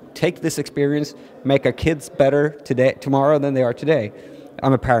 is like, take this experience, make our kids better tomorrow than they are today.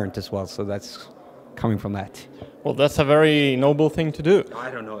 I'm a parent as well, so that's coming from that. Well, that's a very noble thing to do.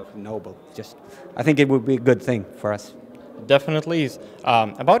 I don't know if noble, just I think it would be a good thing for us. Definitely is.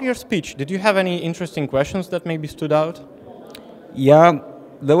 About your speech, did you have any interesting questions that maybe stood out? Yeah,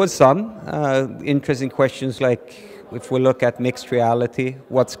 there was some interesting questions, like if we look at mixed reality,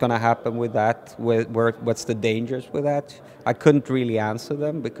 what's going to happen with that? What's the dangers with that? I couldn't really answer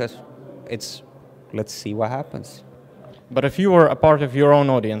them because it's, let's see what happens. But if you were a part of your own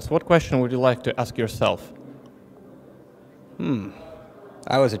audience, what question would you like to ask yourself?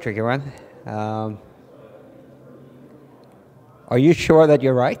 That was a tricky one. Are you sure that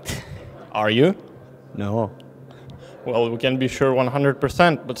you're right? Are you? No. Well, we can be sure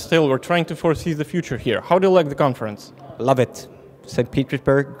 100%, but still, we're trying to foresee the future here. How do you like the conference? Love it. St.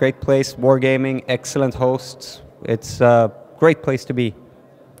 Petersburg, great place, wargaming, excellent hosts. It's a great place to be.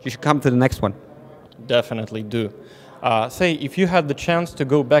 You should come to the next one. Definitely do. Say, if you had the chance to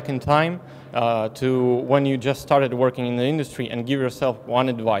go back in time to when you just started working in the industry and give yourself one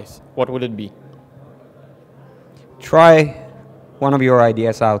advice, what would it be? Try one of your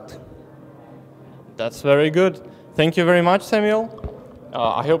ideas out. That's very good. Thank you very much, Samuel.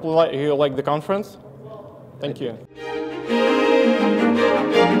 I hope you like the conference. Thank you.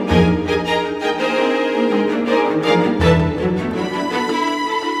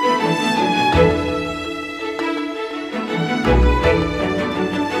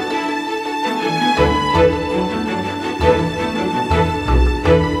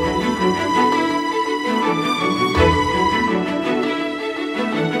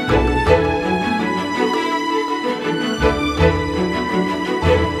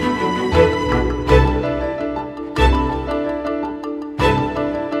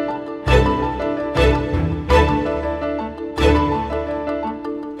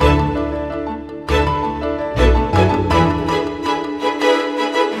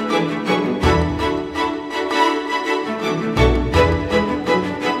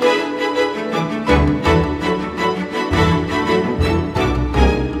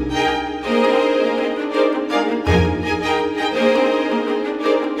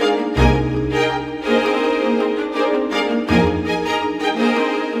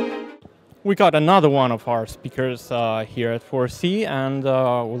 We got another one of our speakers here at F.E.A.R, and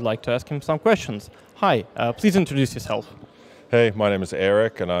would like to ask him some questions. Hi, please introduce yourself. Hey, my name is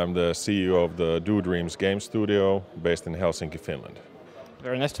Eric, and I'm the CEO of the Do Dreams game studio based in Helsinki, Finland.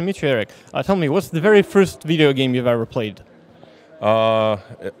 Very nice to meet you, Eric. Tell me, what's the very first video game you've ever played?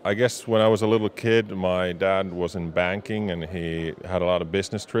 I guess when I was a little kid, my dad was in banking, and he had a lot of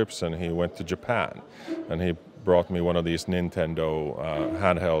business trips, and he went to Japan, and he brought me one of these Nintendo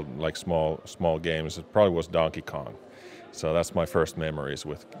handheld, like small games. It probably was Donkey Kong. So that's my first memories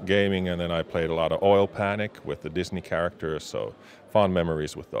with gaming, and then I played a lot of Oil Panic with the Disney characters, so fond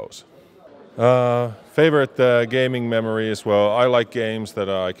memories with those. Favorite gaming memories, well, I like games that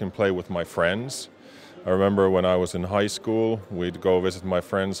I can play with my friends. I remember when I was in high school, we'd go visit my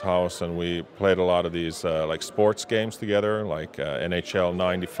friend's house and we played a lot of these like sports games together, like NHL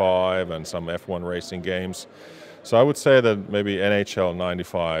 95 and some F1 racing games. So I would say that maybe NHL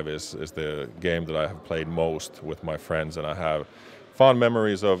 95 is the game that I have played most with my friends, and I have fond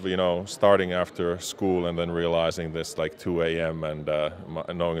memories of, you know, starting after school and then realizing this like 2 a.m. and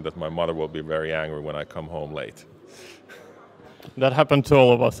knowing that my mother will be very angry when I come home late. That happened to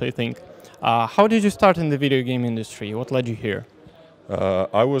all of us, I think. How did you start in the video game industry? What led you here?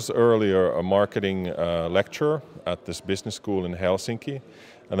 I was earlier a marketing lecturer at this business school in Helsinki.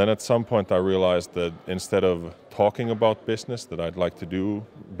 And then at some point I realized that instead of talking about business, that I'd like to do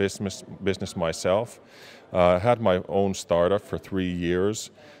business myself. I had my own startup for 3 years.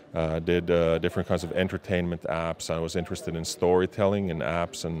 Did different kinds of entertainment apps. I was interested in storytelling and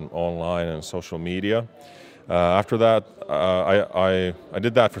apps and online and social media. After that, I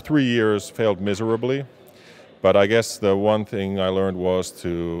did that for 3 years, failed miserably. But I guess the one thing I learned was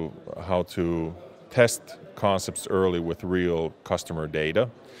how to test concepts early with real customer data.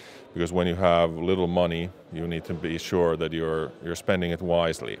 Because when you have little money, you need to be sure that you're spending it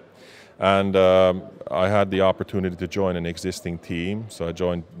wisely. And I had the opportunity to join an existing team. So I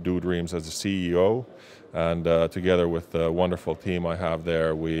joined Do Dreams as the CEO. And together with the wonderful team I have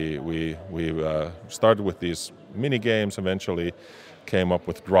there, we started with these mini games, eventually came up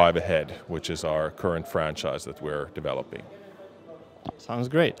with Drive Ahead, which is our current franchise that we're developing. Sounds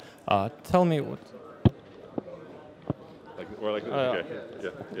great. Tell me what... Or like, okay. Yeah.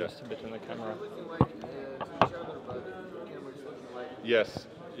 Just a bit in the camera. Yes.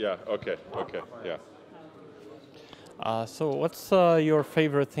 Yeah. Okay. Yeah. So what's your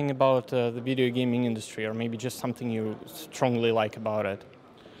favorite thing about the video gaming industry, or maybe just something you strongly like about it?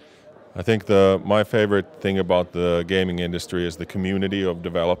 I think my favorite thing about the gaming industry is the community of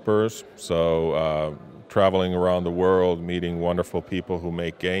developers. So traveling around the world, meeting wonderful people who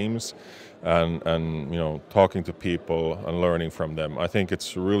make games, and you know, talking to people and learning from them. I think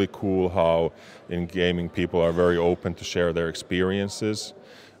it's really cool how in gaming people are very open to share their experiences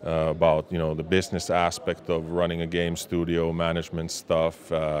about, you know, the business aspect of running a game studio, management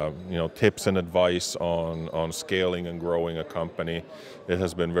stuff, you know, tips and advice on scaling and growing a company. It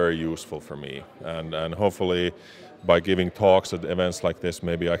has been very useful for me, and hopefully by giving talks at events like this,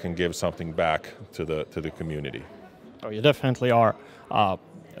 maybe I can give something back to the community. Oh, you definitely are.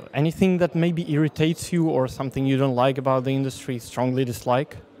 Anything that maybe irritates you or something you don't like about the industry, strongly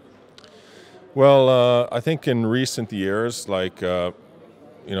dislike? Well, I think in recent years, like,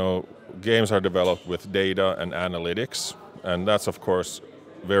 you know, games are developed with data and analytics, and that's of course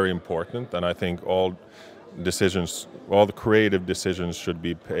very important, and I think all the creative decisions should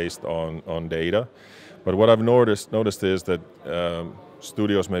be based on data. But what I've noticed is that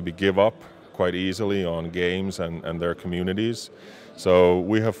studios maybe give up quite easily on games and their communities. So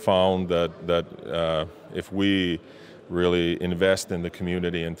we have found that if we really invest in the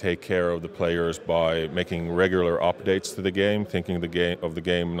community and take care of the players by making regular updates to the game, thinking of the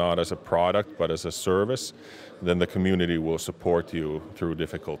game not as a product but as a service, then the community will support you through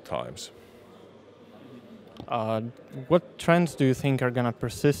difficult times. What trends do you think are going to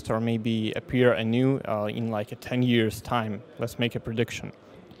persist or maybe appear anew in like 10 years' time? Let's make a prediction.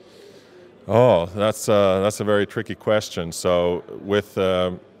 Oh, that's a very tricky question. So with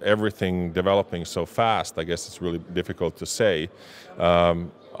everything developing so fast, I guess it's really difficult to say.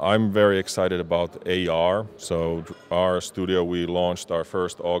 I'm very excited about AR. So our studio, we launched our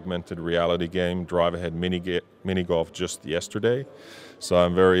first augmented reality game, Drive Ahead Mini Golf, just yesterday. So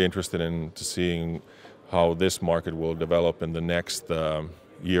I'm very interested in seeing how this market will develop in the next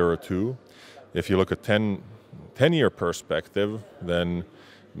year or two. If you look at 10-year perspective, then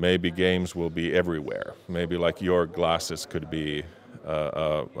maybe games will be everywhere. Maybe like your glasses could be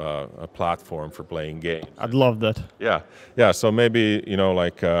a platform for playing games. I'd love that. Yeah. So maybe, you know,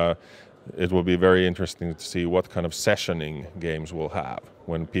 like it will be very interesting to see what kind of sessioning games will have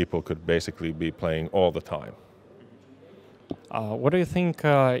when people could basically be playing all the time. What do you think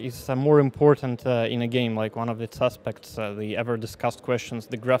is more important in a game, like one of its aspects, the ever discussed questions,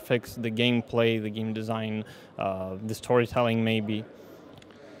 the graphics, the gameplay, the game design, the storytelling maybe?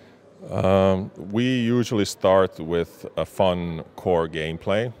 We usually start with a fun core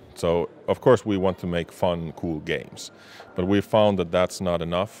gameplay. So of course we want to make fun, cool games, but we found that that's not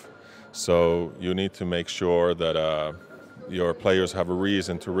enough. So you need to make sure that your players have a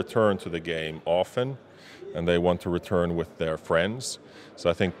reason to return to the game often, and they want to return with their friends. So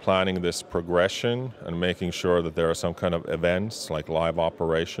I think planning this progression and making sure that there are some kind of events like live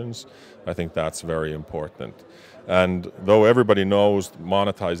operations, I think that's very important. And though everybody knows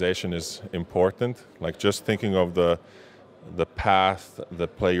monetization is important, like just thinking of the path the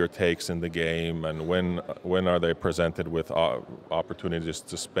player takes in the game and when are they presented with opportunities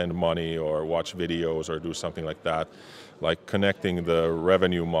to spend money or watch videos or do something like that, like connecting the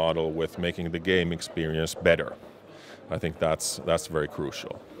revenue model with making the game experience better. I think that's very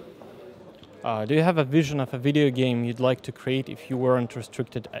crucial. Do you have a vision of a video game you'd like to create if you weren't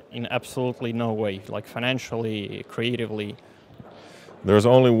restricted in absolutely no way, like financially, creatively? There's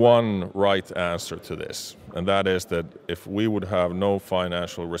only one right answer to this, and that is that if we would have no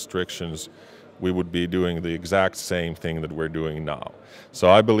financial restrictions, we would be doing the exact same thing that we're doing now.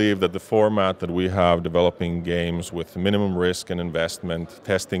 So I believe that the format that we have, developing games with minimum risk and investment,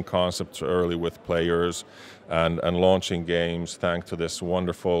 testing concepts early with players, and launching games thanks to this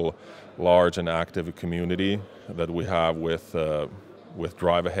wonderful, large and active community that we have with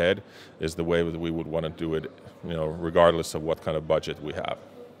Drive Ahead, is the way that we would want to do it, regardless of what kind of budget we have.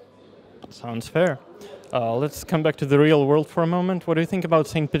 Sounds fair. Let's come back to the real world for a moment. What do you think about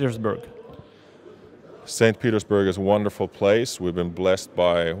St. Petersburg? St. Petersburg is a wonderful place. We've been blessed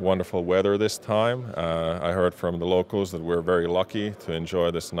by wonderful weather this time. I heard from the locals that we're very lucky to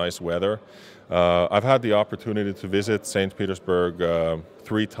enjoy this nice weather. I've had the opportunity to visit St. Petersburg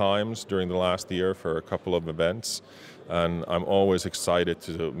 3 times during the last year for a couple of events, and I'm always excited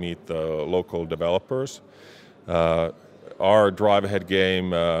to meet the local developers. Our Drive Ahead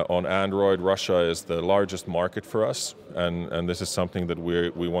game on Android, Russia is the largest market for us, and this is something that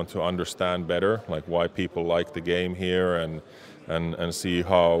we want to understand better, like why people like the game here, and see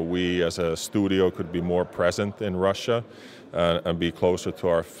how we as a studio could be more present in Russia and be closer to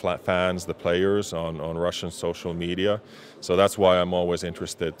our fans, the players, on Russian social media. So that's why I'm always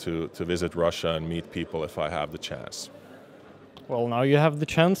interested to visit Russia and meet people if I have the chance. Well, now you have the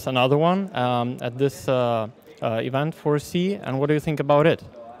chance, another one, at this event F.E.A.R, and what do you think about it?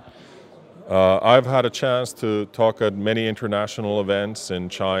 I've had a chance to talk at many international events in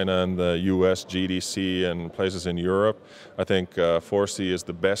China and the US, GDC, and places in Europe. I think F.E.A.R is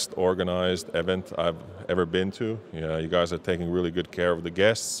the best organized event I've ever been to. You guys are taking really good care of the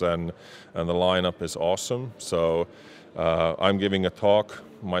guests, and the lineup is awesome. So I'm giving a talk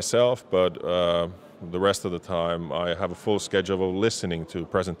myself, but the rest of the time I have a full schedule of listening to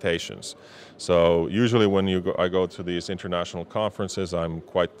presentations. So usually when I go to these international conferences, I'm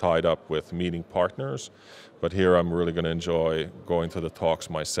quite tied up with meeting partners, but here I'm really going to enjoy going to the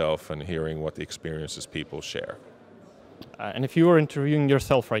talks myself and hearing what the experiences people share. And if you were interviewing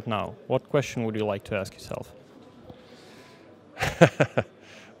yourself right now, what question would you like to ask yourself?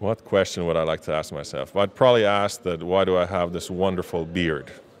 What question would I like to ask myself? I'd probably ask that, why do I have this wonderful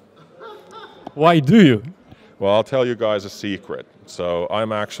beard? Why do you? Well, I'll tell you guys a secret. So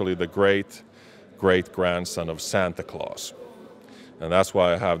I'm actually the great-grandson of Santa Claus. And that's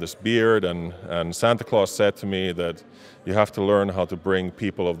why I have this beard, and Santa Claus said to me that you have to learn how to bring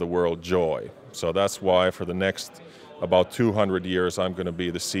people of the world joy. So that's why for the next about 200 years I'm going to be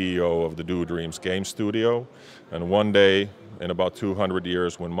the CEO of the Do Dreams game studio. And one day, in about 200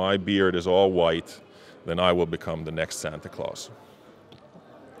 years, when my beard is all white, then I will become the next Santa Claus.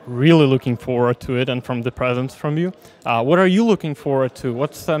 Really looking forward to it, and from the presents from you. What are you looking forward to?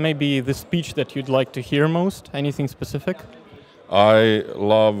 What's maybe the speech that you'd like to hear most? Anything specific? I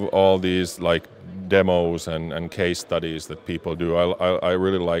love all these demos and case studies that people do. I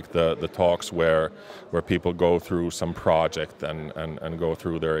really like the talks where people go through some project and go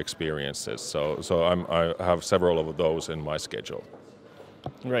through their experiences. So I have several of those in my schedule.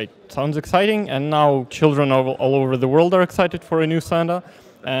 Right, sounds exciting. And now children all over the world are excited for a new Santa.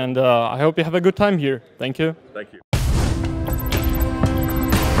 And I hope you have a good time here. Thank you. Thank you.